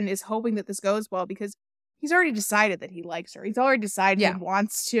there and is hoping that this goes well because he's already decided that he likes her. He's already decided he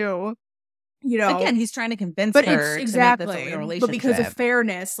wants to, you know. Again, he's trying to convince her to make this a real relationship. But because of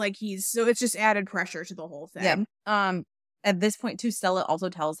fairness, like so it's just added pressure to the whole thing. Yeah. At this point too, Stella also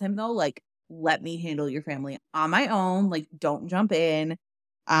tells him though, like, let me handle your family on my own. Like, don't jump in.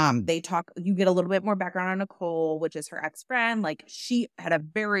 They talk, you get a little bit more background on Nicole, which is her ex-friend. Like, she had a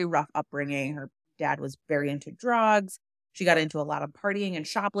very rough upbringing. Her dad was very into drugs. She got into a lot of partying and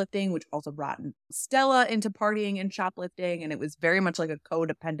shoplifting, which also brought Stella into partying and shoplifting. And it was very much like a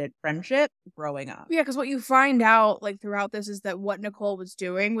codependent friendship growing up. Yeah, because what you find out like throughout this is that what Nicole was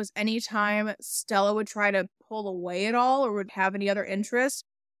doing was anytime Stella would try to pull away at all or would have any other interest,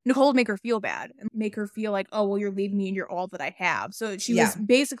 Nicole would make her feel bad and make her feel like, oh, well, you're leaving me and you're all that I have. So she was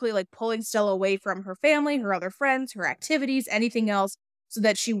basically like pulling Stella away from her family, her other friends, her activities, anything else, so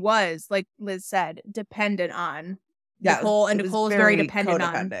that she was, like Liz said, dependent on Nicole. And Nicole is very dependent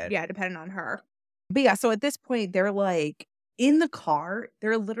on her. But yeah, so at this point, they're like in the car,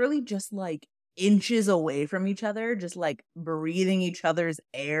 they're literally just like inches away from each other, just like breathing each other's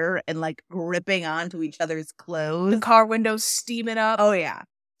air and like gripping onto each other's clothes. The car windows steaming up. Oh, yeah.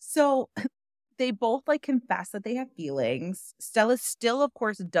 So they both like confess that they have feelings. Stella still, of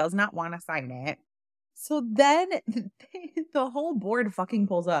course, does not want to sign it. So then the whole board fucking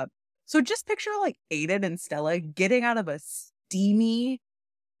pulls up. So just picture like Aiden and Stella getting out of a steamy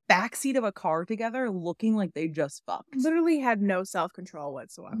backseat of a car together looking like they just fucked. Literally had no self-control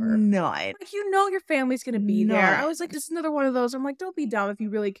whatsoever. None. Like, you know your family's going to be there. I was like, this is another one of those. I'm like, don't be dumb if you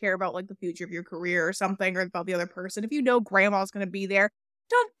really care about like the future of your career or something or about the other person. If you know grandma's going to be there,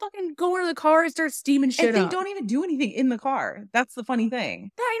 don't fucking go into the car and start steaming shit up. And they don't even do anything in the car. That's the funny thing.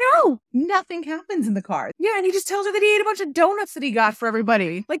 I know. Nothing happens in the car. Yeah, and he just tells her that he ate a bunch of donuts that he got for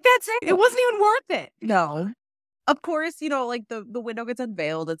everybody. Like, that's it. It wasn't even worth it. No. Of course, you know, like the window gets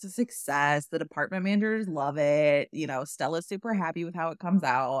unveiled. It's a success. The department managers love it. You know, Stella's super happy with how it comes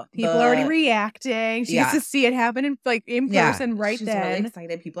out. People are already reacting. She gets to see it happen in person right she's then. Really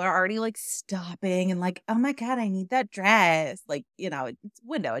excited. People are already like stopping and like, oh my God, I need that dress. Like, you know, it's a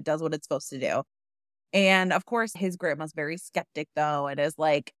window. It does what it's supposed to do. And of course, his grandma's very skeptic though. And is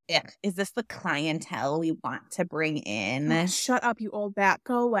like, is this the clientele we want to bring in? Oh, shut up, you old bat.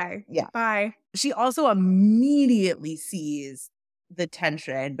 Go away. Yeah. Bye. She also immediately sees the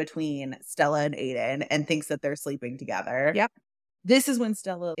tension between Stella and Aiden and thinks that they're sleeping together. Yep. This is when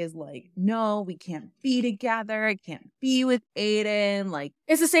Stella is like, no, we can't be together. I can't be with Aiden. Like,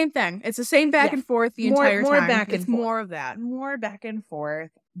 it's the same thing. It's the same back and forth the entire time. It's more of that. More back and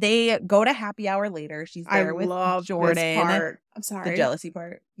forth. They go to happy hour later. She's there with Jordan. This part. I'm sorry. The jealousy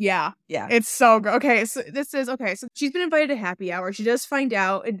part. Yeah. Yeah. It's so good. Okay, so so she's been invited to happy hour. She does find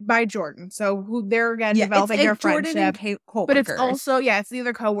out by Jordan. So who they're again developing their friendship. Jordan and but it's also, it's the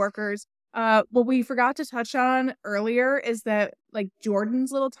other coworkers. What we forgot to touch on earlier is that, like,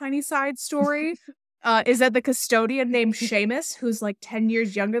 Jordan's little tiny side story is that the custodian named Seamus, who's like 10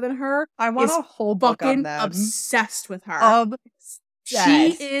 years younger than her, I want is a whole book on fucking them. obsessed with her. Yes.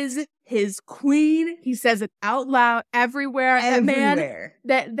 She is his queen. He says it out loud everywhere. Everywhere.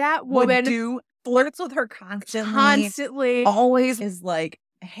 That woman flirts with her constantly. Always is like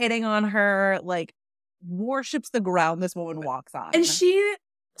hitting on her, like worships the ground this woman walks on. And she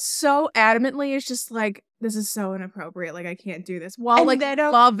so adamantly is just like, this is so inappropriate. Like, I can't do this. While like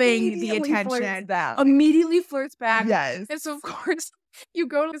loving the attention. Immediately flirts back. Yes. And so of course you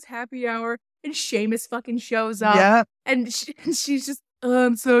go to this happy hour and Seamus fucking shows up. Yeah. And she's just,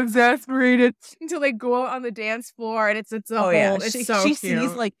 I'm so exasperated, until they go out on the dance floor and it's a whole, it's she, so she cute.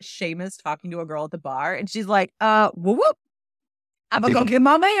 sees like Seamus talking to a girl at the bar and she's like, whoop whoop. I'm gonna go get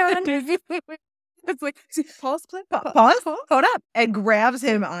my man. It's like, pause, hold up, and grabs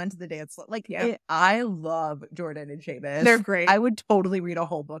him onto the dance floor. Like, I love Jordan and Seamus. They're great. I would totally read a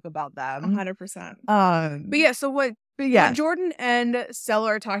whole book about them. 100%. But yeah, so what Jordan and Stella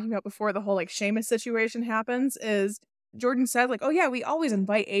are talking about before the whole like Seamus situation happens is Jordan said like, oh yeah, we always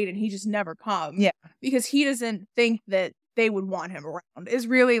invite Aiden, he just never comes. Yeah. Because he doesn't think that they would want him around. Is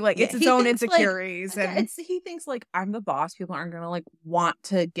really like, it's its own insecurities. Like, and he thinks like, I'm the boss. People aren't going to like want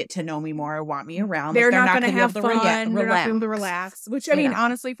to get to know me more or want me around. They're, like, not going to have fun. They're not relax. going to relax. Which, I mean,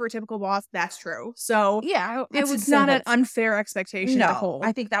 honestly, for a typical boss, that's true. So yeah, it's not an unfair expectation to hold.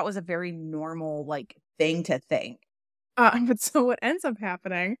 I think that was a very normal like thing to think. But so what ends up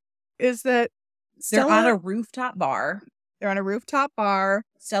happening is that they're on a rooftop bar. They're on a rooftop bar.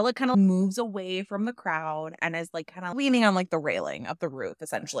 Stella kind of moves away from the crowd and is like kind of leaning on like the railing of the roof,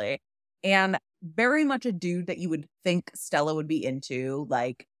 essentially. And very much a dude that you would think Stella would be into,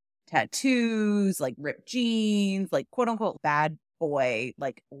 like tattoos, like ripped jeans, like quote unquote bad boy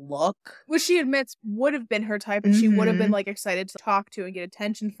like look. Which she admits would have been her type and she would have been like excited to talk to and get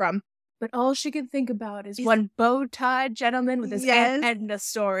attention from. But all she can think about is one bow tie gentleman with his Aunt Edna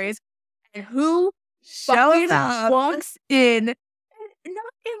stories. And who walks in, not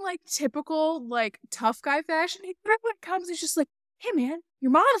in like typical like tough guy fashion. He comes, he's just like, hey man, your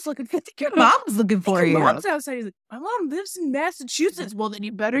mom's looking for you. Your mom's looking for you. Your mom's outside. He's like, my mom lives in Massachusetts. Well, then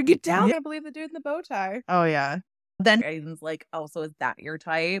you better get down. I can't believe the dude in the bow tie. Oh yeah. Then Aiden's like, oh, so is that your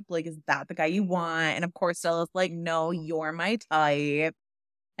type? Like, is that the guy you want? And of course Stella's like, no, you're my type.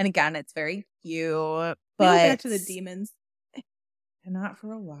 And again, it's very cute. But we go back to the demons. And not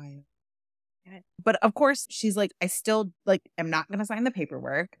for a while. But of course, she's like, I still like am not going to sign the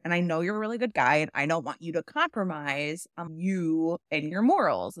paperwork. And I know you're a really good guy. And I don't want you to compromise you and your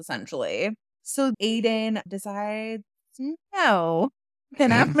morals, essentially. So Aiden decides, no,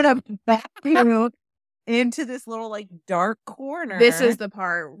 then I'm going to back you into this little like dark corner. This is the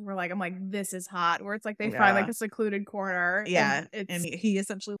part where like I'm like, this is hot, where it's like they find like a secluded corner. And he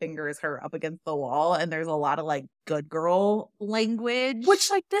essentially fingers her up against the wall, and there's a lot of like good girl language. Which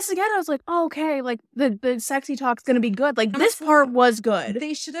like this again, I was like, oh, okay, like the sexy talk's gonna be good. Like this part was good.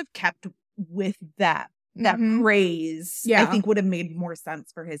 They should have kept with that praise. I think would have made more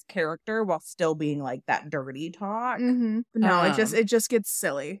sense for his character while still being like that dirty talk. No, it just gets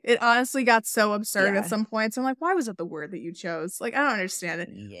silly. It honestly got so absurd at some points. I'm like, why was that the word that you chose? Like, I don't understand it.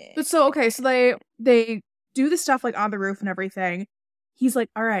 Yeah. But so okay, so they do the stuff like on the roof and everything. He's like,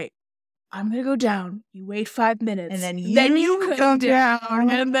 all right, I'm gonna go down. You wait 5 minutes, and then you come down,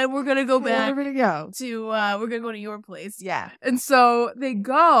 and then we're gonna go back. We're gonna go to your place. Yeah, and so they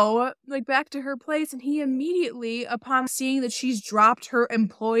go like back to her place, and he immediately, upon seeing that she's dropped her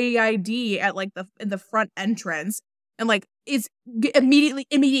employee ID at like in the front entrance, and like it's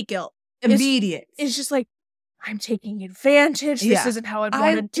immediate guilt. It's just like, I'm taking advantage. This isn't how I'd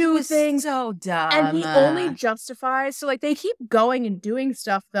want to do things. So dumb. And he only justifies. So like they keep going and doing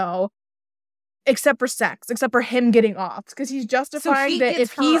stuff though. Except for sex, except for him getting off, because he's justifying that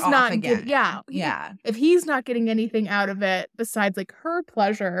if he's not getting, if he's not getting anything out of it besides like her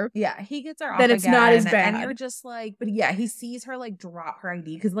pleasure, he gets her off, then it's again, not as bad. And you're just like, but he sees her like drop her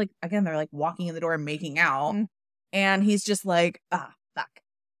ID because like again they're like walking in the door and making out, and he's just like, fuck,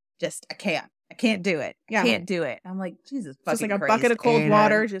 just I can't do it. Can't do it. I'm like, Jesus fucking just like a Christ, bucket of cold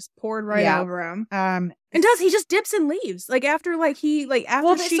water just poured right over him. And he just dips and leaves. Like after like he like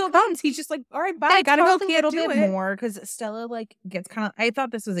after she comes, he's just like, all right, bye. I gotta go. Can't do it more because Stella like gets kind of. I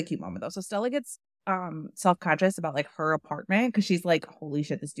thought this was a cute moment though. So Stella gets self-conscious about like her apartment because she's like, holy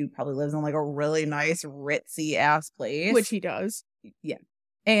shit, this dude probably lives in like a really nice ritzy ass place, which he does. Yeah,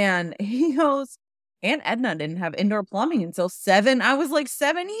 and he goes, Aunt Edna didn't have indoor plumbing until 7. I was like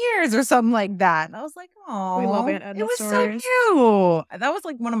 7 years or something like that. And I was like, oh, We love Aunt Edna it was stories. so cute. That was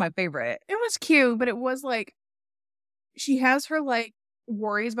like one of my favorite. It was cute, but it was like she has her like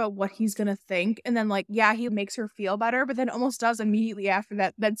worries about what he's gonna think, and then like yeah, he makes her feel better, but then almost does immediately after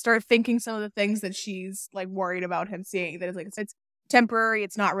that then start thinking some of the things that she's like worried about him seeing, that it's like it's temporary,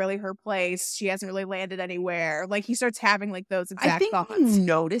 it's not really her place, she hasn't really landed anywhere. Like he starts having like those exact I think thoughts. he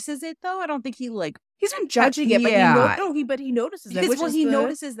notices it though. I don't think he like He's been judging it, but he notices it. Because he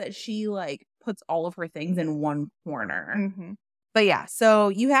notices that she like puts all of her things in one corner. Mm-hmm. But yeah, so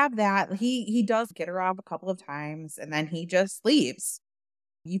you have that. He does get her off a couple of times, and then he just leaves.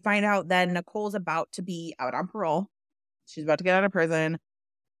 You find out then Nicole's about to be out on parole. She's about to get out of prison.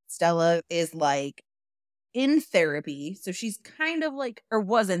 Stella is like in therapy. So she's kind of like, or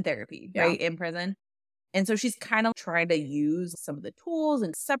was in therapy, right? In prison. And so she's kind of trying to use some of the tools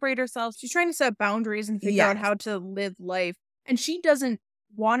and separate herself. She's trying to set boundaries and figure out how to live life. And she doesn't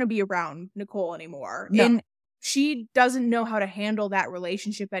want to be around Nicole anymore. No. And she doesn't know how to handle that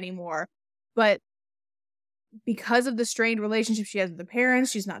relationship anymore. But because of the strained relationship she has with the parents,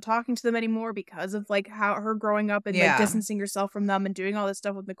 she's not talking to them anymore because of like how her growing up and like distancing herself from them and doing all this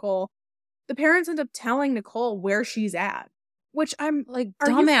stuff with Nicole. The parents end up telling Nicole where she's at, which I'm like,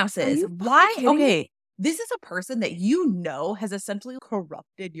 dumbasses. Why? Okay. This is a person that has essentially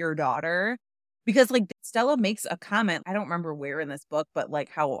corrupted your daughter, because like Stella makes a comment. I don't remember where in this book, but like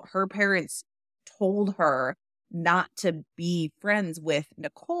how her parents told her not to be friends with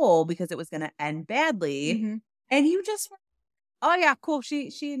Nicole because it was going to end badly. Mm-hmm. And you just, oh yeah, cool.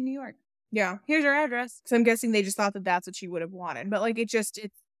 She in New York. Yeah. Here's her address. So I'm guessing they just thought that that's what she would have wanted. But like, it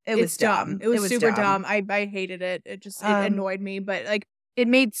was dumb. It was super dumb. I hated it. It annoyed me, but like, it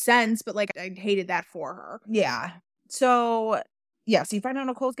made sense, but like I hated that for her. Yeah. So yeah, so you find out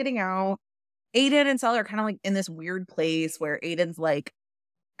Nicole's getting out. Aiden and Stella are kind of like in this weird place where Aiden's like,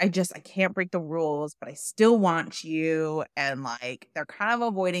 I can't break the rules, but I still want you. And like, they're kind of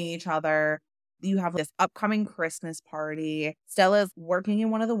avoiding each other. You have this upcoming Christmas party. Stella's working in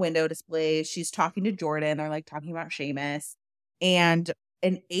one of the window displays. She's talking to Jordan. They're like talking about Seamus. And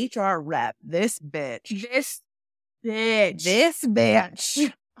an HR rep, this bitch.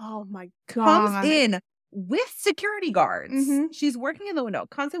 Oh my God. Comes in with security guards. Mm-hmm. She's working in the window.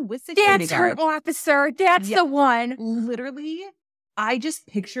 Comes in with security guards. That's her officer. That's the one. Literally, I just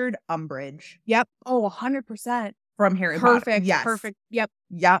pictured Umbridge. Yep. Oh, 100%. From Harry Potter. Perfect. Yes. Perfect. Yep.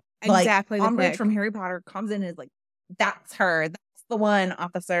 Yep. Exactly. Like, Umbridge from Harry Potter comes in and is like, that's her. That's the one,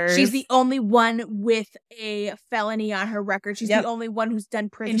 officer. She's the only one with a felony on her record. She's the only one who's done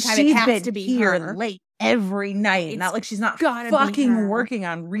prison time. It has to be here late every night. Not like she's not fucking working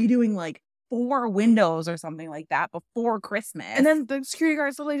on redoing like 4 windows or something like that before Christmas. And then the security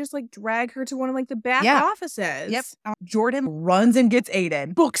guards literally just like drag her to one of like the back offices. Yep. Jordan runs and gets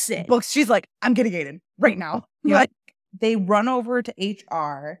Aiden. Books it. She's like, I'm getting Aiden right now. Yep. Like, they run over to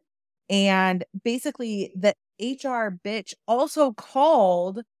HR, and basically the HR bitch also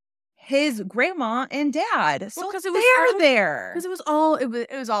called his grandma and dad. So because they're there. Because it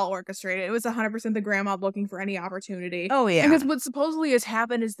was all orchestrated. It was 100% the grandma looking for any opportunity. Oh yeah. Because what supposedly has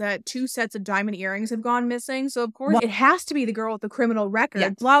happened is that 2 sets of diamond earrings have gone missing. So of course it has to be the girl with the criminal record.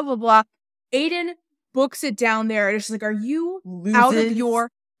 Yes. Blah blah blah. Aiden books it down there, and it's just like, are you out of your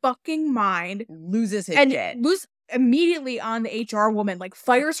fucking mind? Loses his shit. Immediately on the HR woman, like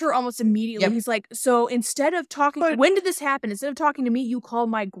fires her almost immediately. Yep. He's like, so instead of talking, when did this happen? Instead of talking to me, you call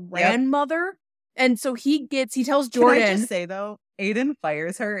my grandmother. Yep. And so he tells Jordan. Can I just say though, Aiden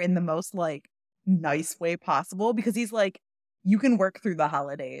fires her in the most like nice way possible, because he's like, you can work through the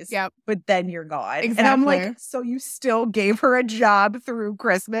holidays. Yep. But then you're gone. Exactly. And I'm like, so you still gave her a job through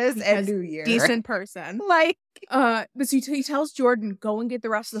Christmas and New Year. Decent person. Like, but so he tells Jordan, go and get the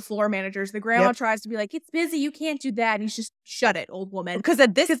rest of the floor managers. The grandma tries to be like, it's busy, you can't do that. And he's just, shut it, old woman. Because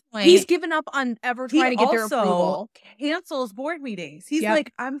at this point, he's given up on ever trying to get their approval. Cancels board meetings. He's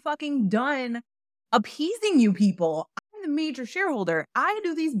like, I'm fucking done appeasing you people. I'm the major shareholder. I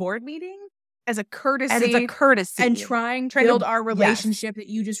do these board meetings as a courtesy. And trying to build our relationship that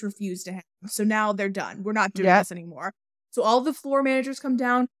you just refuse to have. So now they're done. We're not doing this anymore. So all the floor managers come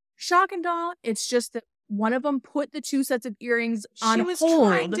down. Shock and awe. It's just that one of them put the 2 sets of earrings on hold. She was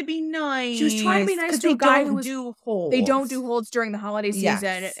trying to be nice. She was trying to be nice to a guy who do holds. They don't do holds during the holiday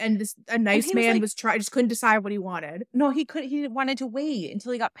season. And a nice man was just couldn't decide what he wanted. No, he wanted to wait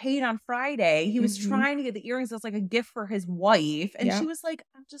until he got paid on Friday. He was trying to get the earrings as like a gift for his wife. And she was like,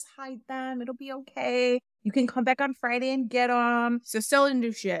 I'll just hide them. It'll be okay. You can come back on Friday and get them. So Stella didn't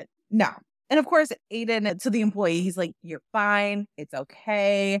do shit. No. And of course, Aiden, to the employee, he's like, you're fine. It's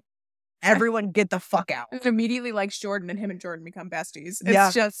okay. Everyone get the fuck out. And immediately likes Jordan, and him and Jordan become besties. It's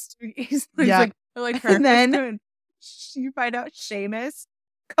Yeah. just, he's Yeah. like, I like her. And then you find out Seamus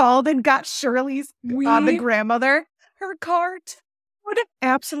called and got Shirley's, the grandmother, her cart. What if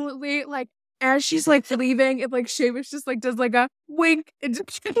absolutely, like, as she's like leaving, it like Seamus just like does like a wink and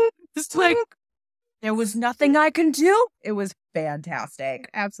just like, there was nothing I can do. It was fantastic.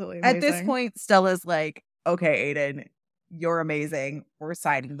 Absolutely amazing. At this point, Stella's like, okay, Aiden, you're amazing. We're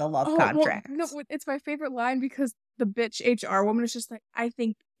signing the love contract. Well, no, it's my favorite line because the bitch HR woman is just like, I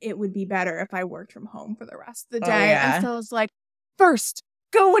think it would be better if I worked from home for the rest of the day. Yeah. And Stella's like, first,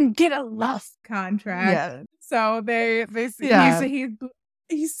 go and get a love contract. Yeah. So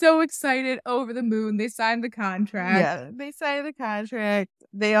he's so excited, over the moon. They signed the contract. Yeah, they signed the contract.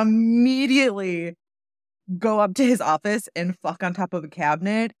 They immediately go up to his office and fuck on top of a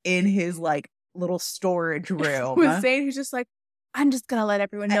cabinet in his like little storage room. With Zane, who's just like, I'm just gonna let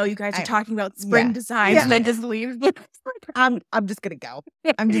everyone know you guys are talking about spring designs, and then just leaves. I'm just gonna go.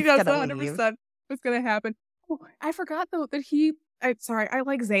 I'm just gonna leave. What's gonna happen? Oh, I forgot though that I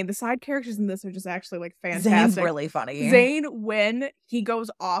like Zane. The side characters in this are just actually like fantastic. Zane's really funny. Zane, when he goes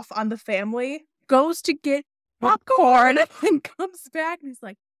off on the family, goes to get popcorn and comes back and he's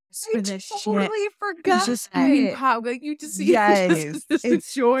like, I totally forgot. He's just eating pop. Like you just see, yes, it's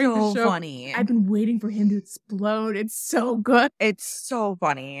enjoying so the show. Funny. I've been waiting for him to explode. It's so good. It's so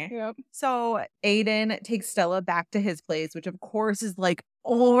funny. Yep. So Aiden takes Stella back to his place, which of course is like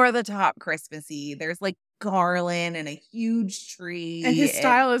over the top Christmassy. There's like garland and a huge tree. And his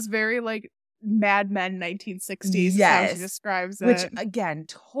style is very like Mad Men 1960s. Yes. How she describes it. Which again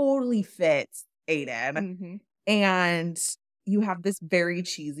totally fits Aiden. Mm-hmm. And you have this very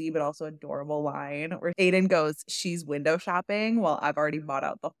cheesy but also adorable line where Aiden goes, she's window shopping while I've already bought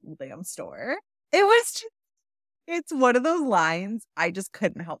out the whole damn store. It was just, it's one of those lines I just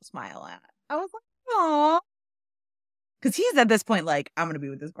couldn't help smile at. I was like, aw. Because he's at this point like, I'm going to be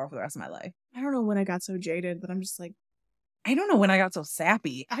with this girl for the rest of my life. I don't know when I got so jaded, but I'm just like, I don't know when I got so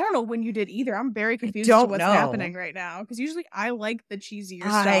sappy. I don't know when you did either. I'm very confused as to what's happening right now. Because usually I like the cheesier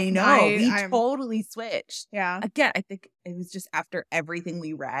stuff. I know. We totally switched. Yeah. Again, I think it was just after everything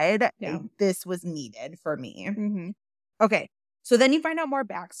we read, yeah. This was needed for me. Mm-hmm. Okay. So then you find out more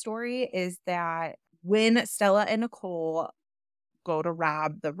backstory is that when Stella and Nicole go to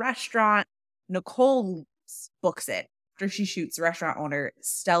rob the restaurant, Nicole books it. After she shoots the restaurant owner,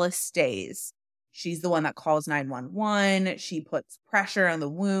 Stella stays. She's the one that calls 911. She puts pressure on the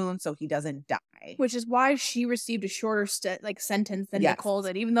wound so he doesn't die. Which is why she received a shorter sentence than Nicole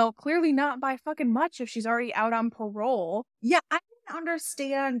did, even though clearly not by fucking much if she's already out on parole. Yeah, I didn't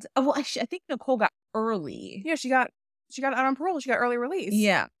understand. Well, I think Nicole got early. Yeah, she got out on parole. She got early release.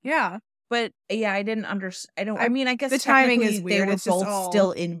 Yeah. Yeah. But yeah, I didn't understand. I guess the timing is weird. They were it's both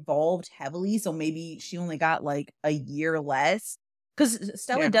still involved heavily, so maybe she only got like a year less. Because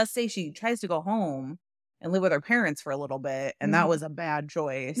Stella does say she tries to go home and live with her parents for a little bit, and that was a bad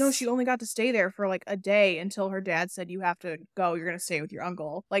choice. No, she only got to stay there for like a day until her dad said, you have to go. You're going to stay with your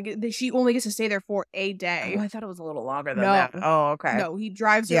uncle. Like, she only gets to stay there for a day. Oh, I thought it was a little longer than that. Oh, okay. No, he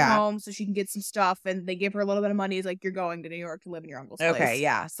drives her home so she can get some stuff, and they give her a little bit of money. He's like, you're going to New York to live in your uncle's place. Okay,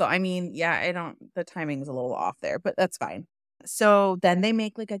 yeah. So, I mean, the timing's a little off there, but that's fine. So then they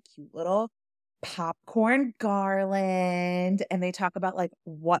make like a cute little popcorn garland, and they talk about like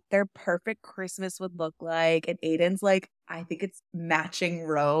what their perfect Christmas would look like, and Aiden's like, I think it's matching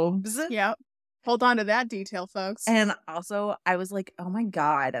robes. Yep. Hold on to that detail, folks. And also I was like, oh my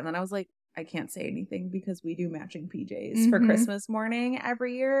god, and then I was like, I can't say anything because we do matching PJs for Christmas morning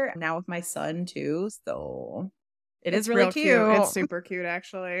every year now with my son too, so it's really cute. It's super cute,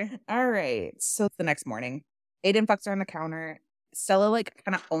 actually. All right, so the next morning Aiden fucks her on the counter. Stella like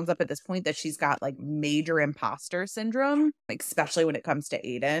kind of owns up at this point that she's got like major imposter syndrome, like especially when it comes to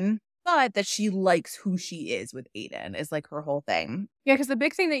Aiden, but that she likes who she is with Aiden is like her whole thing. Yeah, because the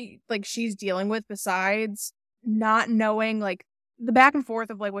big thing that like she's dealing with besides not knowing like the back and forth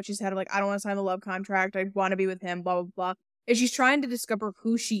of like what she said of like, I don't want to sign the love contract, I want to be with him, blah blah blah, is she's trying to discover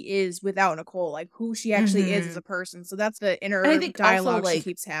who she is without Nicole, like who she actually is as a person. So that's the inner dialogue she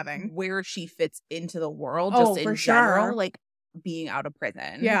keeps having, where she fits into the world, just in general, like being out of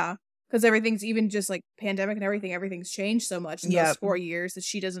prison. Yeah, because everything's, even just like pandemic and everything's changed so much in those 4 years that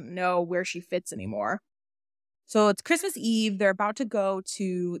she doesn't know where she fits anymore. So it's Christmas Eve. They're about to go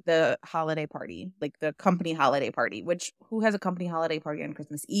to the holiday party, like the company holiday party, which who has a company holiday party on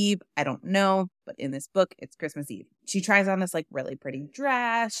Christmas Eve? I don't know. But in this book, it's Christmas Eve. She tries on this like really pretty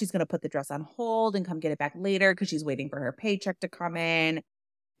dress. She's going to put the dress on hold and come get it back later because she's waiting for her paycheck to come in.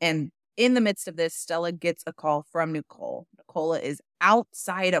 And In the midst of this, Stella gets a call from Nicole. Nicola is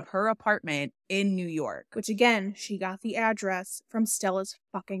outside of her apartment in New York. Which, again, she got the address from Stella's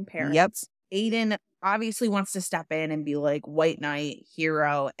fucking parents. Yep. Aiden obviously wants to step in and be like white knight,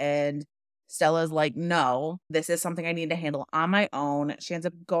 hero. And Stella's like, no, this is something I need to handle on my own. She ends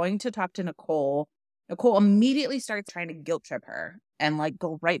up going to talk to Nicole. Nicole immediately starts trying to guilt trip her and like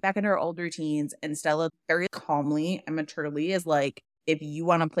go right back into her old routines. And Stella very calmly and maturely is like, if you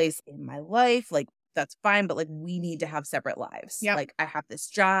want a place in my life, like that's fine. But like, we need to have separate lives. Yep. Like, I have this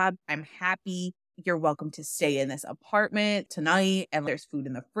job. I'm happy. You're welcome to stay in this apartment tonight. And there's food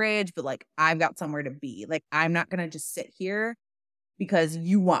in the fridge. But like, I've got somewhere to be. Like, I'm not going to just sit here because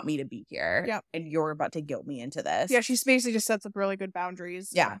you want me to be here. Yep. And you're about to guilt me into this. Yeah, she basically just sets up really good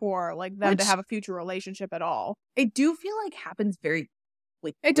boundaries for like them to have a future relationship at all. I do feel like happens very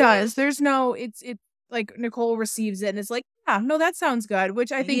quickly. It does. There's no, it's like Nicole receives it and it's like, yeah, no, that sounds good.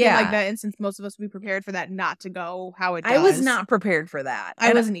 Which I think in like that instance, most of us would be prepared for that not to go how it does. I was not prepared for that.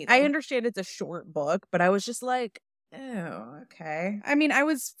 I wasn't either. I understand it's a short book, but I was just like, oh, okay. I mean, I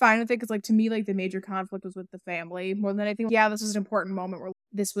was fine with it because like to me, like the major conflict was with the family more than anything. Yeah, this was an important moment where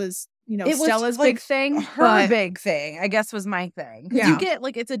this was, you know, Stella's big thing. Her big thing, I guess, was my thing. Yeah. You get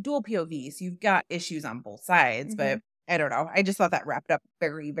like, it's a dual POV, so you've got issues on both sides, but I don't know. I just thought that wrapped up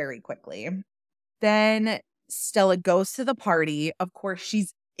very, very quickly. Then Stella goes to the party. Of course,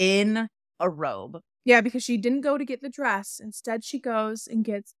 she's in a robe. Yeah, because she didn't go to get the dress. Instead, she goes and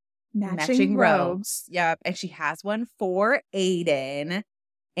gets matching robes. Yep. And she has one for Aiden.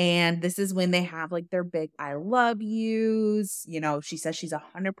 And this is when they have like their big I love yous. You know, she says she's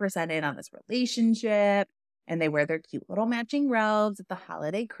 100% in on this relationship. And they wear their cute little matching robes at the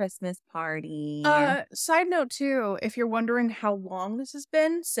holiday Christmas party. Side note too, if you're wondering how long this has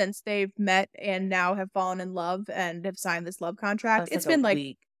been since they've met and now have fallen in love and have signed this love contract, it's been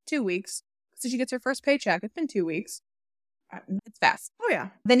like 2 weeks. So she gets her first paycheck. It's been 2 weeks. It's fast. Oh, yeah.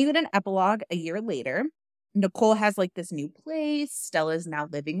 Then you get an epilogue a year later. Nicole has like this new place. Stella's now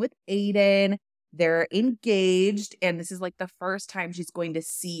living with Aiden. They're engaged. And this is like the first time she's going to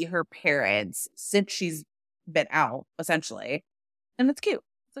see her parents since she's been out, essentially. And it's cute.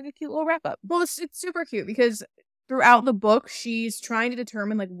 It's like a cute little wrap up. Well, it's super cute because throughout the book, she's trying to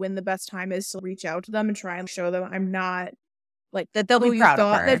determine like when the best time is to reach out to them and try and show them I'm not like that they'll be proud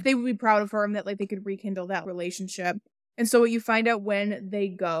of her. That they would be proud of her and that like they could rekindle that relationship. And so what you find out when they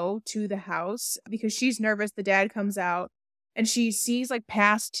go to the house, because she's nervous, the dad comes out and she sees like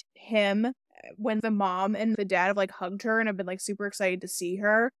past him when the mom and the dad have like hugged her and have been like super excited to see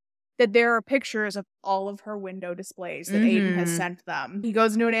her, that there are pictures of all of her window displays that Aiden has sent them. He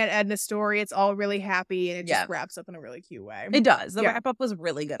goes into an Aunt Edna story. It's all really happy and it just wraps up in a really cute way. It does. The wrap up was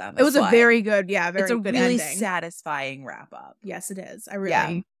really good on this. It was a very good, very it's a good really ending. Satisfying wrap up. Yes, it is. I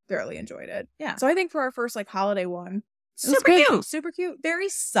really thoroughly enjoyed it. Yeah. So I think for our first like holiday one, super cute. Super cute. Very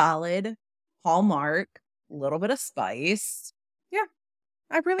solid. Hallmark. A little bit of spice. Yeah.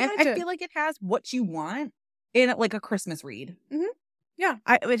 I really liked it. I feel like it has what you want in like a Christmas read. Mm-hmm. Yeah.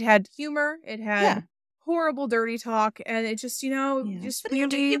 It had humor. It had horrible dirty talk. And it just, just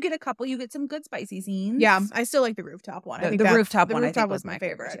you get a couple, you get some good spicy scenes. Yeah. I still like the rooftop one. I think the rooftop one I think was my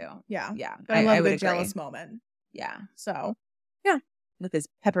favorite too. Yeah. Yeah. But I love the jealous moment. Yeah. So, yeah. With his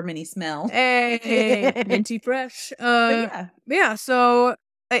pepperminty smell. Hey, minty fresh. Yeah. So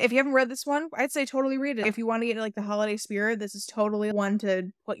if you haven't read this one, I'd say totally read it. If you want to get like the holiday spirit, this is totally one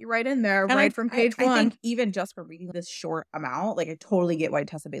to put you right in there, from page one. I think even just for reading this short amount, like I totally get why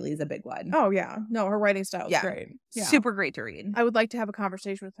Tessa Bailey is a big one. Oh yeah, no, her writing style is great. Yeah. Super great to read. I would like to have a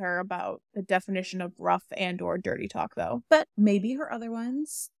conversation with her about the definition of rough and/or dirty talk, though. But maybe her other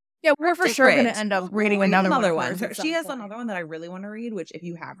ones. Yeah, we're for sure going to end up reading another one. She has another one that I really want to read, which if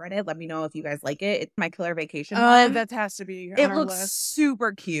you have read it, let me know if you guys like it. It's My Killer Vacation one. That has to be It looks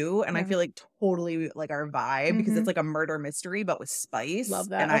super cute, and I feel like totally like our vibe because it's like a murder mystery, but with spice. Love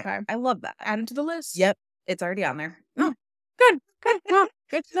that. And okay. I love that. Add it to the list. Yep. It's already on there. Oh, good. Well,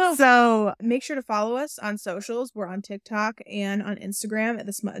 good to know. So make sure to follow us on socials. We're on TikTok and on Instagram at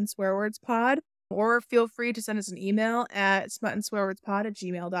the Smut and Swear Words Pod. Or feel free to send us an email at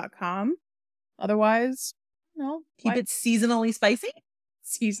smutandswearwordspod@gmail.com. Otherwise, keep it seasonally spicy.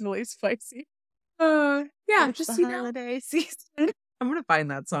 Seasonally spicy. Yeah, it's just the holiday season. I'm gonna find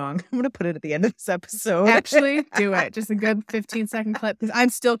that song. I'm gonna put it at the end of this episode. Actually, do it. Just a good 15-second clip because I'm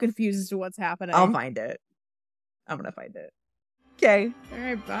still confused as to what's happening. I'll find it. I'm gonna find it. Okay. All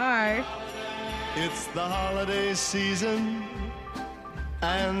right. Bye. It's the holiday season.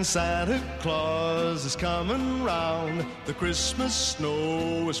 And Santa Claus is coming round. The Christmas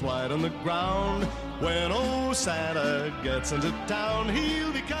snow is white on the ground. When old Santa gets into town,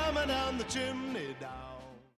 he'll be coming down the chimney down.